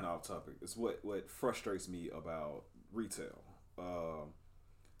 Which, kind of off topic, is what frustrates me about retail.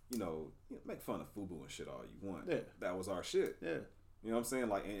 You know, make fun of FUBU and shit all you want. Yeah. That was our shit. Yeah. You know what I'm saying?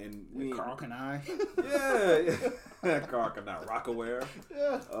 Like, and we... Carl Can I? Yeah. Carl Can I. Rockaware.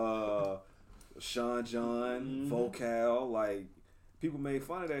 Yeah. Sean John. Vocal. Like, people made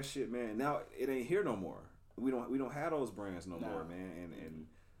fun of that shit, man. Now, it ain't here no more. We don't have those brands no more, man.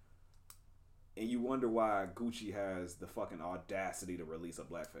 And you wonder why Gucci has the fucking audacity to release a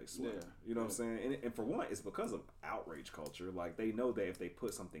blackface sweater. Yeah. You know what I'm saying? And for one, it's because of outrage culture. Like, they know that if they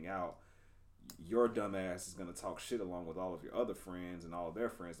put something out, your dumb ass is going to talk shit along with all of your other friends and all of their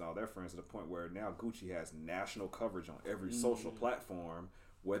friends and all their friends, to the point where now Gucci has national coverage on every social platform.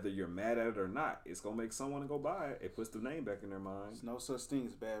 Whether you're mad at it or not, it's going to make someone go buy it. It puts the name back in their mind. There's no such thing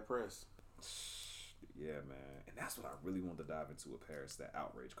as bad press. Yeah, man. And that's what I really wanted to dive into with Paris, that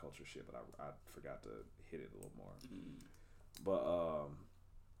outrage culture shit, but I forgot to hit it a little more. But,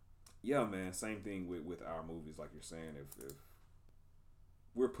 yeah, man, same thing with our movies, like you're saying. If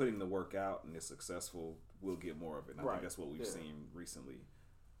we're putting the work out and it's successful, we'll get more of it. And I think that's what we've seen recently.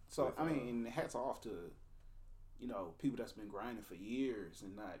 So, with, I mean, hats off to, you know, people that's been grinding for years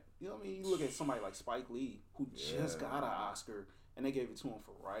and not, you know what I mean? You look at somebody like Spike Lee, who just got an Oscar, and they gave it to him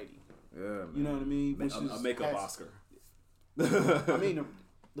for writing. Yeah, man. You know what I mean? Which is a makeup Oscar. I mean,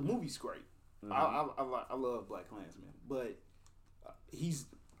 the movie's great. I love Black Klansman, but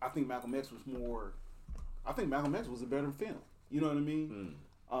I think Malcolm X was more. I think Malcolm X was a better film. You know what I mean?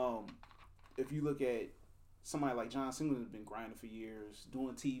 If you look at somebody like John Cena, has been grinding for years,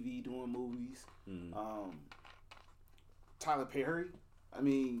 doing TV, doing movies. Tyler Perry. I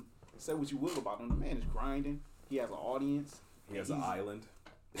mean, say what you will about him, the man is grinding. He has an audience. He has an island.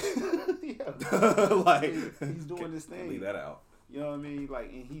 Like he's doing this thing. Leave that out. You know what I mean?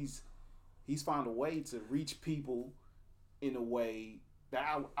 Like, and he's found a way to reach people in a way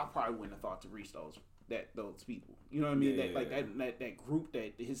that I probably wouldn't have thought to reach those people. You know what I mean? That group,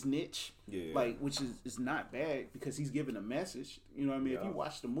 that his niche, like, which is not bad because he's giving a message. You know what I mean? If you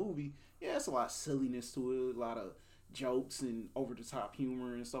watch the movie, it's a lot of silliness to it, a lot of jokes and over the top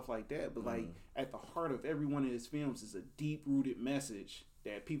humor and stuff like that. But like at the heart of every one of his films is a deep rooted message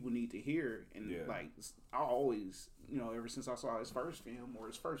that people need to hear. And like, I always, you know, ever since I saw his first film or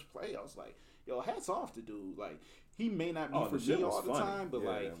his first play, I was like, yo, hats off to dude. Like, he may not be for me all the time, but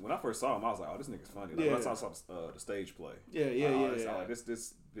like, when I first saw him, I was like, oh, this nigga's funny. Like, when I saw the stage play, like,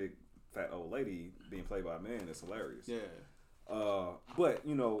 this big fat old lady being played by a man is hilarious. But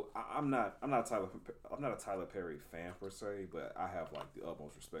you know, I'm not a Tyler Perry fan per se, but I have like the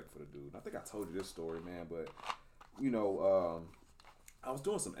utmost respect for the dude. And I think I told you this story, man, but you know, I was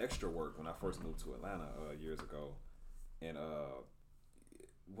doing some extra work when I first moved to Atlanta years ago, and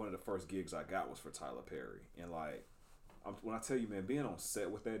one of the first gigs I got was for Tyler Perry. And like, when I tell you, man, being on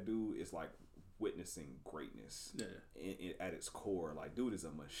set with that dude is like witnessing greatness at its core. Like, dude is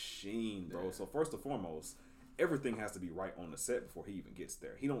a machine, bro. So first and foremost, everything has to be right on the set before he even gets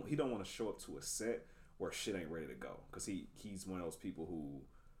there. He don't want to show up to a set where shit ain't ready to go, because he's one of those people who,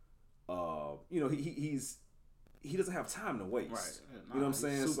 you know, he doesn't have time to waste. Right. You know what I'm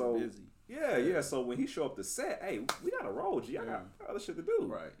saying? So busy. Yeah. So when he show up to set, hey, we got to roll, G. I got other shit to do.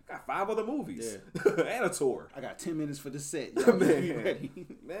 Right. Got 5 other movies and a tour. I got 10 minutes for the set.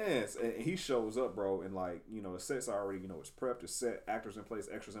 Man, and he shows up, bro, and like, you know, the set's already, you know, it's prepped, it's set, actors in place,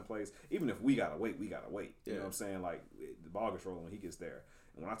 extras in place. Even if we gotta wait, we gotta wait. You know what I'm saying? Like, the ball gets rolling when he gets there.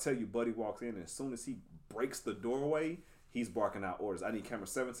 And when I tell you, Buddy walks in, and as soon as he breaks the doorway, he's barking out orders. I need camera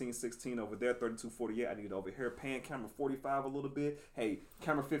 17, 16 over there, 32, 48. I need over here, pan camera 45 a little bit. Hey,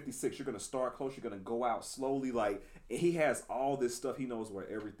 camera 56, you're going to start close. You're going to go out slowly. Like, he has all this stuff. He knows where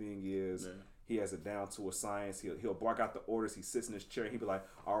everything is. He has it down to a science. He'll bark out the orders. He sits in his chair. He'll be like,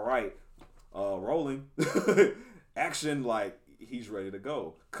 all right, rolling. Action, like, he's ready to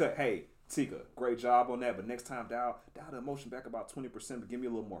go. Cut, hey, Tika, great job on that, but next time dial the emotion back about 20%, but give me a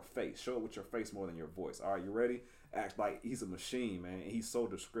little more face. Show it with your face more than your voice. All right, you ready? Act like he's a machine, man. And he's so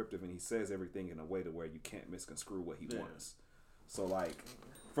descriptive, and he says everything in a way to where you can't misconstrue what he wants. So, like,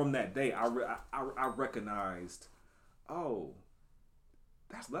 from that day, I recognized, oh,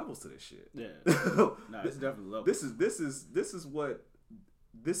 that's levels to this shit. Yeah, no, it's definitely levels.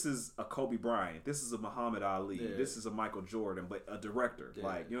 This is a Kobe Bryant. This is a Muhammad Ali. Yeah. This is a Michael Jordan, but a director. Yeah.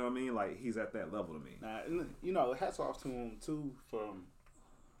 Like, you know what I mean? Like, he's at that level to me. And, you know, hats off to him too. From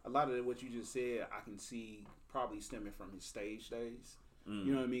a lot of what you just said, I can see probably stemming from his stage days.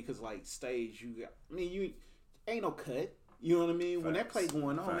 You know what I mean? Because like stage, you ain't no cut. You know what I mean? Facts. When that play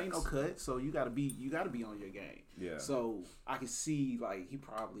going on, Facts. ain't no cut. So you gotta be on your game. Yeah. So I can see like he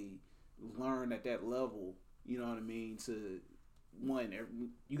probably learned at that level. You know what I mean? To one,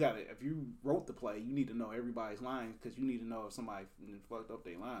 you gotta, if you wrote the play, you need to know everybody's lines because you need to know if somebody fucked up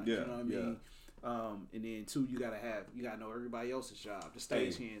their lines. Yeah, You know what I mean? And then two, you gotta know everybody else's job, the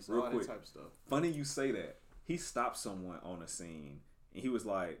stage hands, all that type of stuff. Funny you say that. He stopped someone on a scene and he was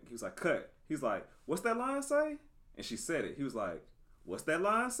like, cut. He's like, what's that line say? And she said it. He was like, what's that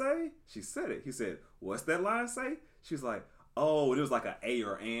line say? She said it. He said, what's that line say? She's like, oh, it was like an A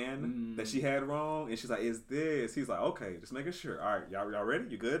or an that she had wrong. And she's like, is this? He's like, okay, just making sure. All right, y'all ready?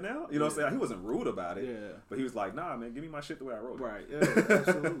 You good now? You know what I'm saying? He wasn't rude about it. Yeah. But he was like, nah, man, give me my shit the way I wrote it. Right, yeah,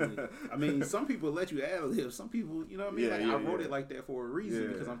 absolutely. I mean, some people let you ad-lib. Some people, you know what I mean? Yeah, like, yeah, I wrote yeah. it like that for a reason Yeah.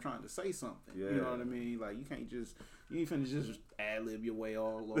 because I'm trying to say something. Yeah. You know what I mean? Like, you ain't finna just ad-lib your way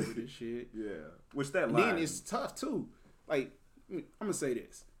all over this shit. Yeah. Which that And line. then it's tough, too. Like, I'm going to say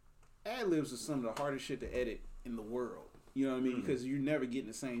this. Ad-libs are some of the hardest shit to edit in the world. You know what I mean? Because you're never getting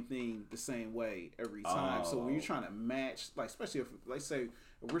the same thing the same way every time. So when you're trying to match, like, especially if, let's say,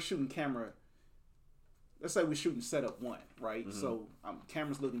 if we're shooting camera, let's say we're shooting setup one, right? So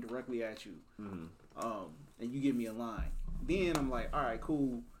camera's looking directly at you, and you give me a line. Then I'm like, all right,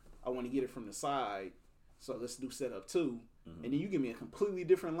 cool. I want to get it from the side, so let's do setup two. And then you give me a completely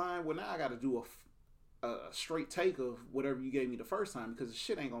different line. Well, now I got to do a straight take of whatever you gave me the first time because the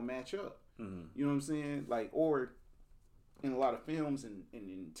shit ain't gonna match up. You know what I'm saying? Like, or in a lot of films and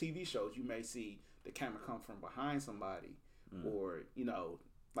in TV shows, you may see the camera come from behind somebody, or, you know,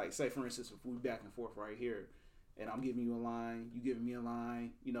 like, say for instance, if we back and forth right here, and I'm giving you a line, you giving me a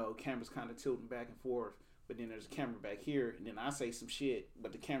line, you know, camera's kind of tilting back and forth, but then there's a camera back here, and then I say some shit,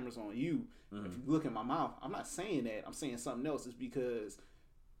 but the camera's on you. If you look in my mouth, I'm not saying that. I'm saying something else. It's because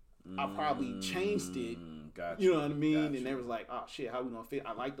I probably changed it. Gotcha. You know what I mean? Gotcha. And they was like, oh shit, how we gonna fit?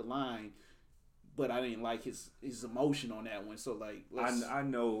 I like the line, but I didn't like his emotion on that one. So like, I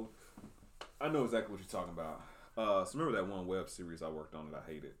know exactly what you're talking about. So remember that one web series I worked on that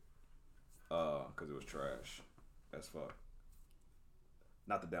I hated, because it was trash as fuck.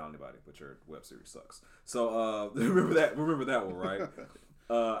 Not to down anybody, but your web series sucks. So remember that one, right?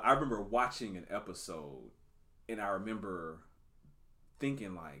 I remember watching an episode, and I remember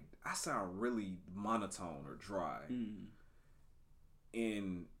thinking like, I sound really monotone or dry,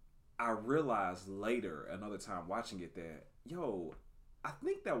 and I realized later, another time watching it, that I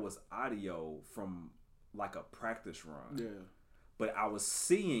think that was audio from like a practice run. Yeah. But I was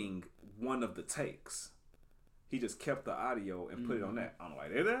seeing one of the takes. He just kept the audio and put it on that. I don't know why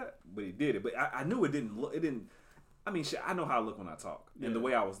he did that, but he did it. But I knew it didn't look. It didn't. I mean, shit, I know how I look when I talk, and the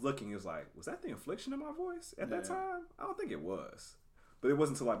way I was looking is like, was that the inflection in my voice at that time? I don't think it was. But it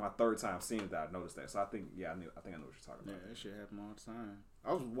wasn't until like my third time seeing it that I noticed that. So I think, I think I know what you're talking about. Yeah, that shit happen all the time.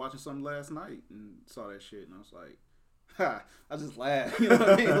 I was watching something last night and saw that shit, and I was like, ha! I just laughed. You know what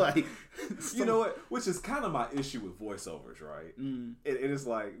I mean? Like, you know what? Which is kind of my issue with voiceovers, right? It is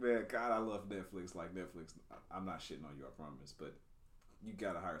like, man, God, I love Netflix. Like Netflix, I'm not shitting on you, I promise, but you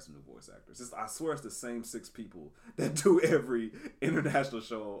gotta hire some new voice actors. I swear it's the same 6 people that do every international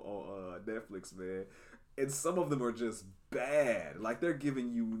show on Netflix, man. And some of them are just bad. Like, they're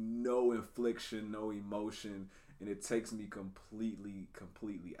giving you no infliction, no emotion, and it takes me completely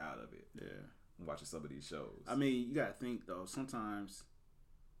out of it. Yeah. Watching some of these shows. I mean, you gotta think though. Sometimes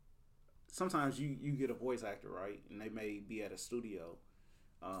you get a voice actor, right, and they may be at a studio,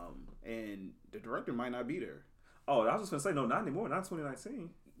 and the director might not be there. Oh, I was just gonna say, no, not anymore. Not 2019.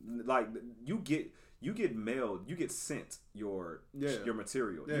 Like, you get mailed, you get sent your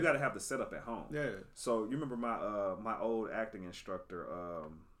material. Yeah. You got to have the setup at home. Yeah. So you remember my old acting instructor,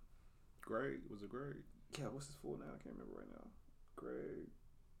 Greg, was it Greg? Yeah, what's his full name? I can't remember right now.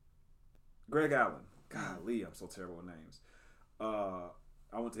 Greg Allen. Golly, I'm so terrible with names.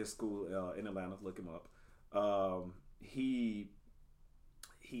 I went to his school in Atlanta. Look him up. He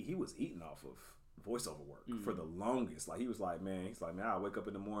was eating off of voiceover work for the longest. Like, he was like, man, I wake up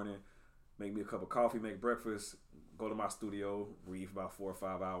in the morning, make me a cup of coffee, make breakfast, go to my studio, read for about 4 or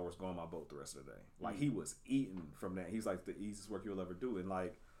 5 hours, go on my boat the rest of the day. Like, he was eating from that. He's like, the easiest work you'll ever do. And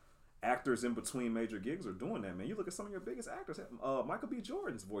like, actors in between major gigs are doing that, man. You look at some of your biggest actors. Michael B.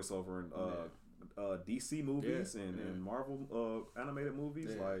 Jordan's voiceover in DC movies and Marvel animated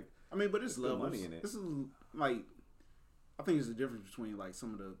movies. Yeah. Like, I mean, but it's levels. money in it. This is like, I think there's a difference between like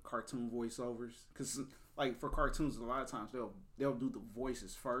some of the cartoon voiceovers, because like for cartoons, a lot of times they'll do the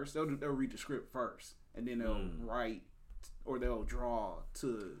voices first. They'll read the script first, and then they'll write or they'll draw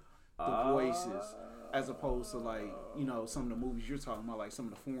to the voices, as opposed to like, you know, some of the movies you're talking about, like some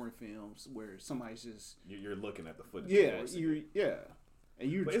of the foreign films where somebody's just you're looking at the footage.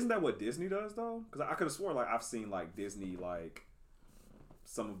 And but isn't that what Disney does though? Because I could have sworn like I've seen like Disney like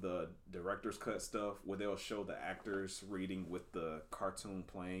some of the director's cut stuff where they'll show the actors reading with the cartoon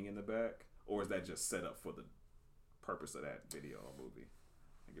playing in the back, or is that just set up for the purpose of that video or movie?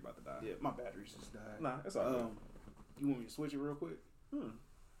 I think you're about to die. Yeah, my batteries just died. Nah, it's all good. You want me to switch it real quick?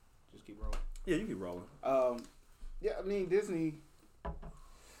 Just keep rolling. Yeah, you keep rolling. Yeah, I mean, Disney, I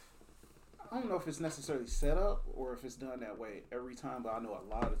don't know if it's necessarily set up or if it's done that way every time, but I know a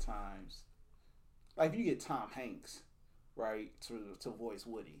lot of times, like if you get Tom Hanks, right, to voice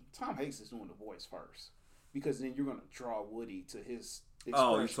Woody, Tom Hanks is doing the voice first, because then you're going to draw Woody to his expressions.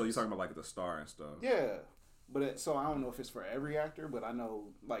 Oh, so you're talking about like the star and stuff. Yeah. But so I don't know if it's for every actor, but I know,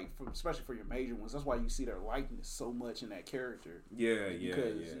 like, especially for your major ones, that's why you see their likeness so much in that character. Because,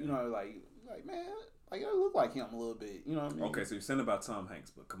 you know, like man, like I look like him a little bit. You know what I mean? Okay, so you're saying about Tom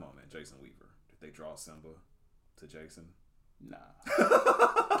Hanks, but come on, man, Jason Weaver. Did they draw Simba to Jason? Nah.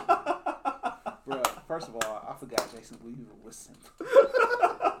 Bro, first of all, I forgot Jason Weaver was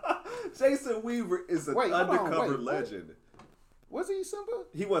Simba. Jason Weaver is an undercover legend. Was he Simba?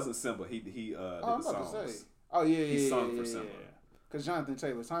 He wasn't Simba. He did the songs. Oh yeah, he sung for Simba. Because Jonathan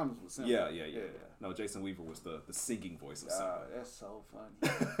Taylor Thomas was Simba. Yeah. No, Jason Weaver was the singing voice of Simba. That's so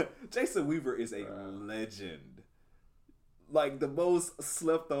funny. Jason Weaver is a legend. Like the most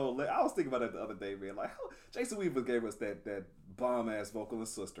slept on. I was thinking about it the other day, man. Like Jason Weaver gave us that bomb ass vocal in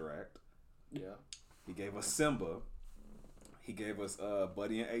Sister Act. Yeah. He gave us Simba. He gave us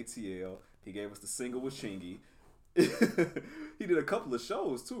Buddy and ATL. He gave us the single with Chingy. He did a couple of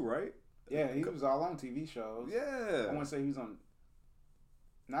shows too, right? Yeah, he was all on TV shows. Yeah. I want to say he was on,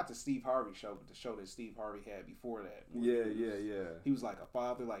 not the Steve Harvey show, but the show that Steve Harvey had before that. Yeah. He was like a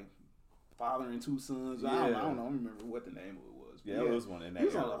father and two sons. Yeah. I don't know. I don't remember what the name of it was. Yeah, it was one in that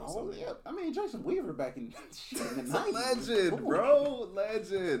era. Yeah, I mean, Jason Weaver back in the 90s. Legend, bro.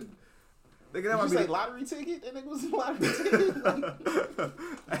 Legend. Did you say lottery ticket? That nigga was a lottery ticket?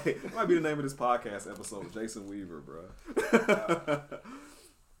 Hey, it might be the name of this podcast episode, Jason Weaver, bro.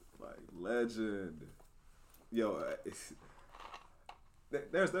 Like, legend. Yo,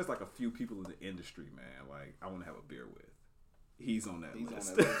 there's like a few people in the industry, man, like I want to have a beer with. He's on that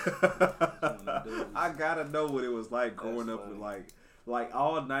list. I gotta know what it was like growing up with like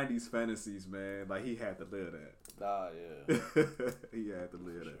all 90s fantasies, man. Like he had to live that. Yeah. He had to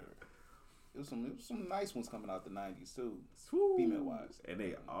live that. It was some nice ones coming out the 90s too, Woo. female wise, and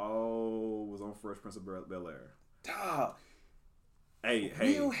they all was on Fresh Prince of Bel-Air. Dog. Hey,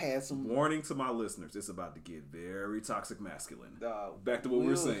 Will had some warning to my listeners. It's about to get very toxic masculine. Dog. Back to what we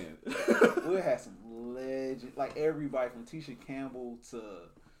were saying. Will had some legend, like everybody from Tisha Campbell to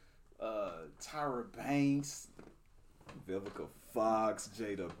Tyra Banks, Vivica Fox,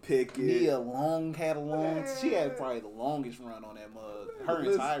 Jada Pinkett. Nia Long had a long. She had probably the longest run on that mug. Her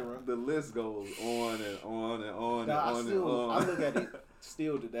and Tyra. The list goes on and on and on and I look at it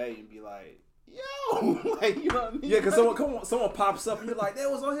still today and be like, yo, like, you know what I mean? Yeah, because someone pops up and you're like, that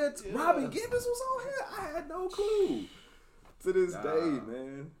was on here. Robin Gibbons was on here. I had no clue. To this day,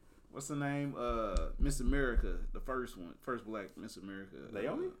 man. What's the name? Miss America, the first black Miss America.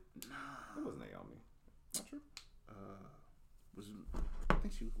 Naomi? Nah, That was Naomi. Not true. I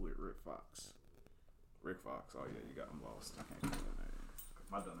think she was with Rick Fox. Rick Fox. Oh yeah, you got him lost. I can't remember that name.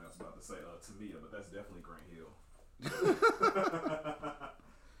 My dumb ass was about to say Tamia, but that's definitely Grant Hill.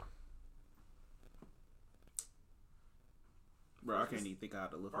 Bro, I can't even think how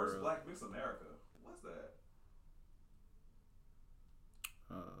to look her up. First Black Miss America. What's that?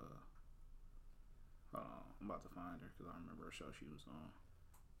 Hold on, I'm about to find her because I remember a show she was on.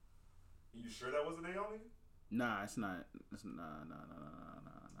 You sure that wasn't Naomi? Nah, it's not. Nah.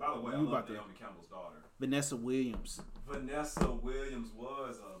 By the way, I love Naomi Campbell's daughter. Vanessa Williams. Vanessa Williams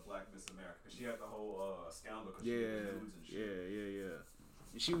was Black Miss America because she had the whole scandal because she was nudes and shit. Yeah.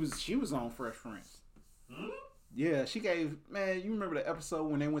 She was on Fresh Prince. Yeah, she gave you remember the episode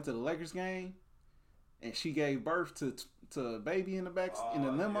when they went to the Lakers game, and she gave birth to a baby in the back in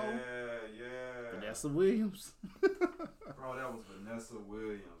the limo. Yeah. Vanessa Williams. Bro, that was Vanessa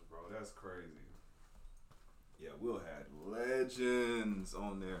Williams, bro. That's crazy. Yeah, Will had legends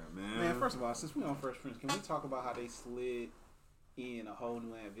on there, man. Man, first of all, since we on Fresh Prince, can we talk about how they slid in a whole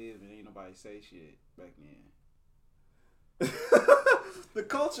new Aunt Viv and ain't nobody say shit back then? The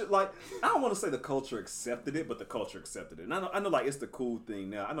culture, like, I don't want to say the culture accepted it, but the culture accepted it. And I know, like, it's the cool thing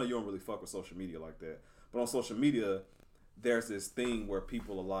now. I know you don't really fuck with social media like that, but on social media, there's this thing where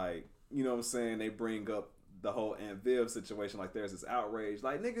people are like, you know what I'm saying? They bring up the whole Aunt Viv situation, like there's this outrage,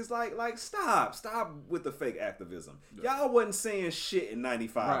 like niggas, like stop with the fake activism. Y'all wasn't saying shit in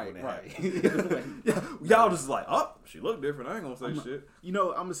 '95 when that happened. Y'all just like, oh, she looked different. I ain't gonna say shit. You know,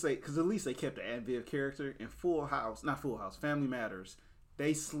 I'm gonna say because at least they kept the Aunt Viv character in Family Matters.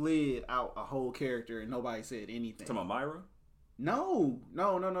 They slid out a whole character and nobody said anything. Talking about Myra? No.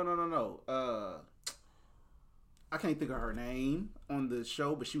 I can't think of her name on the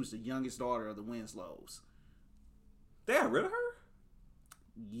show, but she was the youngest daughter of the Winslows. They got rid of her?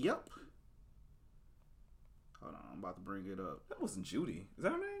 Yep. Hold on, I'm about to bring it up. That wasn't Judy. Is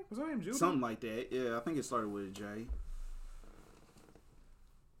that her name? Was her name Judy? Something like that. Yeah, I think it started with a J.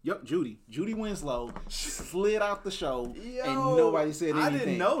 Yep, Judy. Judy Winslow slid out the show and nobody said anything. I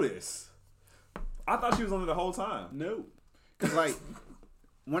didn't notice. I thought she was on it the whole time. No. Because, like,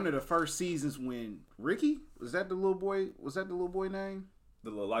 one of the first seasons when Ricky, was that the little boy name?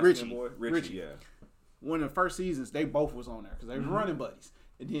 The little light-skinned boy? Richie, yeah. One of the first seasons, they both was on there because they was running buddies.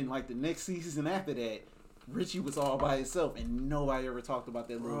 And then, like, the next season after that, Richie was all by himself and nobody ever talked about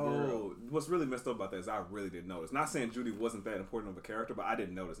that little girl. What's really messed up about that is I really didn't notice. Not saying Judy wasn't that important of a character, but I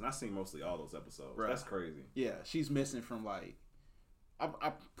didn't notice. And I seen mostly all those episodes. Right. That's crazy. Yeah, she's missing from, like,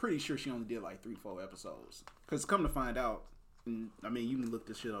 I'm pretty sure she only did, like, 3-4 episodes. Because come to find out, I mean, you can look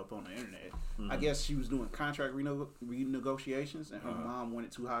this shit up on the internet. I guess she was doing contract renegotiations, and her mom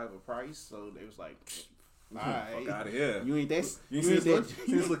wanted too high of a price, so they was like, "All right, fuck out of here. You ain't that. You see this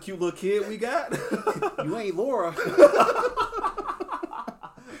little cute little kid we got? You ain't Laura."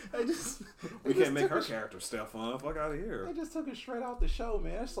 We can't make her character Stefan. Fuck out of here. They just took it straight out the show,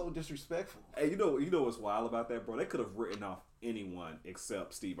 man. That's so disrespectful. Hey, you know what's wild about that, bro? They could have written off anyone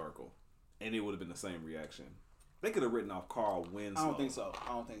except Steve Urkel, and it would have been the same reaction. They could have written off Carl Winslow. I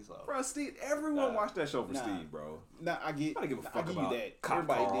don't think so. Bro, Steve, everyone watched that show for Steve, bro. Nah, I give a fuck about that.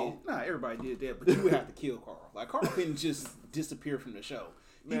 Everybody Carl. Everybody did that, but you would have to kill Carl. Like, Carl couldn't just disappear from the show.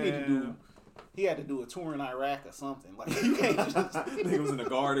 He had to do a tour in Iraq or something. Like, you can't just... Nigga was in the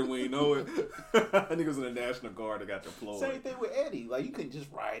Guard and we ain't know it. Nigga was in the National Guard that got deployed. Same thing with Eddie. Like, you couldn't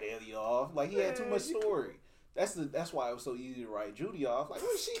just write Eddie off. Like, he had too much story. That's why it was so easy to write Judy off. Like,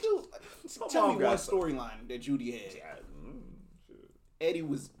 what did she do? Tell me one storyline that Judy had. Eddie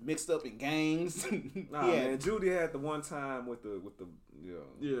was mixed up in gangs. Man, Judy had the one time with the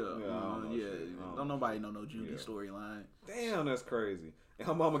Don't nobody know no Judy storyline. Damn, that's crazy. And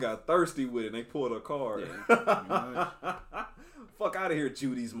her mama got thirsty with it and they pulled her card. Yeah, fuck out of here,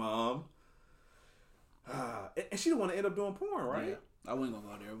 Judy's mom. And she the one that ended up doing porn, right? Yeah. I wasn't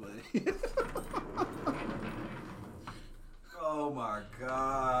gonna go there, but oh my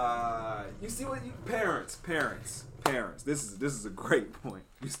god! You see what parents. This is a great point.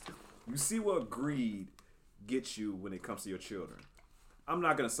 You see what greed gets you when it comes to your children. I'm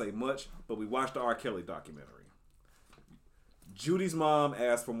not gonna say much, but we watched the R. Kelly documentary. Judy's mom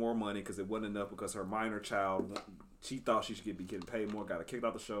asked for more money because it wasn't enough because her minor child, she thought she should be getting paid more, got her kicked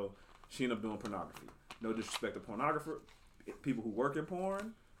out the show. She ended up doing pornography. No disrespect to pornographer, people who work in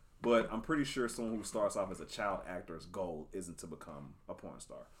porn, but I'm pretty sure someone who starts off as a child actor's goal isn't to become a porn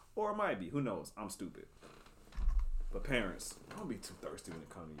star. Or it might be. Who knows? I'm stupid. But parents, don't be too thirsty when it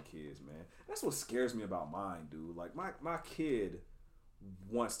comes to your kids, man. That's what scares me about mine, dude. Like, my kid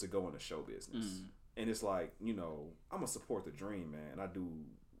wants to go into show business. And it's like, you know, I'm going to support the dream, man. And I do,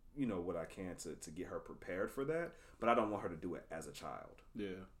 you know, what I can to get her prepared for that. But I don't want her to do it as a child. yeah.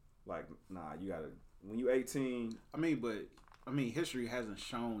 Like, nah, you got to, when you're 18. I mean, history hasn't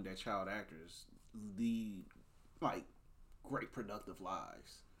shown that child actors lead, like, great productive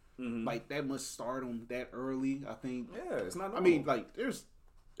lives. Mm-hmm. Like, that must start them that early, I think. Yeah, it's not normal. I mean, like, there's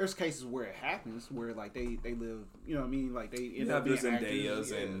cases where it happens where, like, they live, you know what I mean? Like, they end up being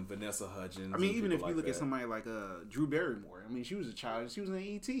actors. And Vanessa Hudgens. I mean, even if you look like at somebody like Drew Barrymore, I mean, she was a child. She was in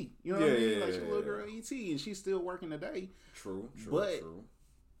E.T. You know what I mean? Like, she's a little girl in E.T. and she's still working today. True. But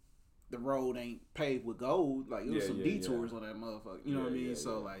the road ain't paved with gold. Like, it was some detours on that motherfucker. You know what I mean?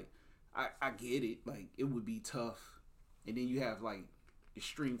 So, like, I get it. Like, it would be tough. And then you have, like,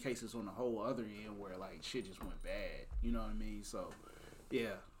 extreme cases on the whole other end where like shit just went bad. You know what I mean? So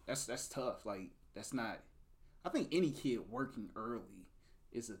yeah, that's tough. Like that's not. I think any kid working early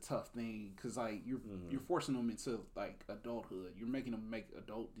is a tough thing because like you're forcing them into like adulthood. You're making them make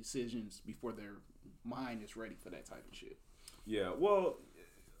adult decisions before their mind is ready for that type of shit. Yeah, well,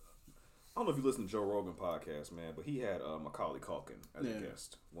 I don't know if you listen to Joe Rogan podcast, man, but he had Macaulay Culkin as a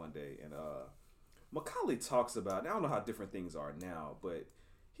guest one day, and Macaulay talks about. I don't know how different things are now, but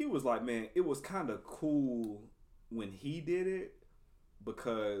he was like, man, it was kind of cool when he did it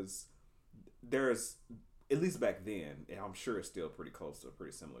because there's, at least back then, and I'm sure it's still pretty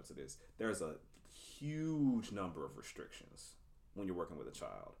similar to this. There's a huge number of restrictions when you're working with a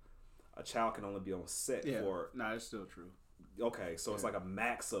child. A child can only be on set for. Nah, it's still true. Okay, so it's like a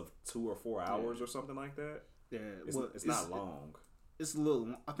max of 2 or 4 hours or something like that. Yeah, it's not long. It's a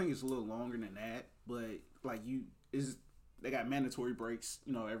little. I think it's a little longer than that, but like they got mandatory breaks,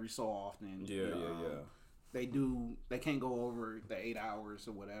 every so often. Yeah. They can't go over the 8 hours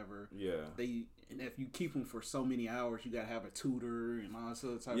or whatever. Yeah. And if you keep them for so many hours, you gotta have a tutor and all this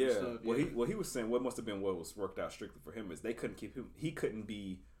other type of stuff. Well, he was saying what must have been what was worked out strictly for him is they couldn't keep him. He couldn't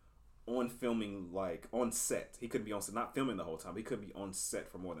be on filming, like on set. He couldn't be on set, not filming the whole time. He couldn't be on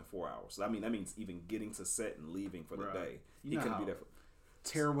set for more than 4 hours. So that means even getting to set and leaving for the day. He couldn't be there.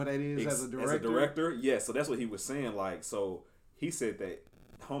 Terrible that is as a director. As a director, yeah. So that's what he was saying. Like, so he said that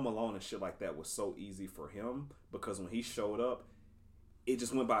Home Alone and shit like that was so easy for him because when he showed up, it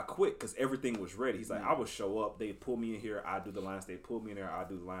just went by quick because everything was ready. He's like, I would show up, they pull me in here, I do the lines. They pull me in there, I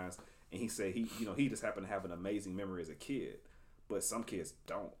do the lines. And he said he just happened to have an amazing memory as a kid, but some kids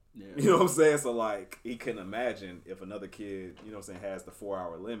don't. Yeah. You know what I'm saying? So like he couldn't imagine if another kid, has the 4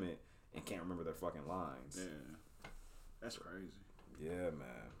 hour limit and can't remember their fucking lines. Yeah, that's crazy. Yeah,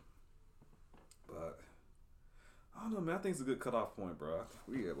 man. But I don't know, man. I think it's a good cutoff point, bro.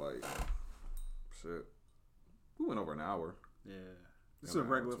 We had shit. We went over an hour. Yeah. This is a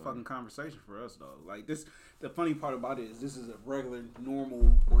regular fucking conversation for us, though. Like this, the funny part about it is this is a regular,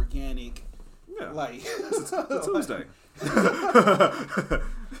 normal, organic. Yeah. Like it's a Tuesday.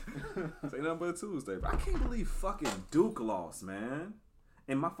 It's ain't nothing but a Tuesday. But I can't believe fucking Duke lost, man.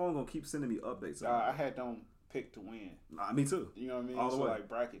 And my phone gonna keep sending me updates. I had them pick to win. Me too. You know what I mean? All the way. Like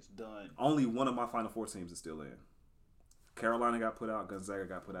brackets done. Only one of my Final Four teams is still in. Carolina got put out. Gonzaga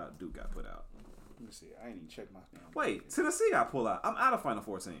got put out. Duke got put out. Let me see. I ain't even checked my damn. Wait, Tennessee got pulled out. I'm out of Final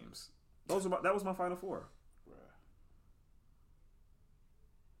Four teams. That was my Final Four. Bruh.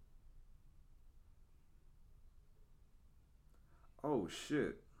 Oh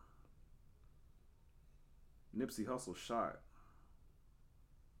shit. Nipsey Hussle shot.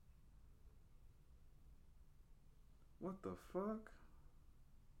 What the fuck?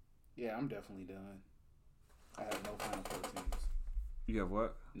 Yeah, I'm definitely done. I have no Final Four teams. You have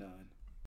what? None.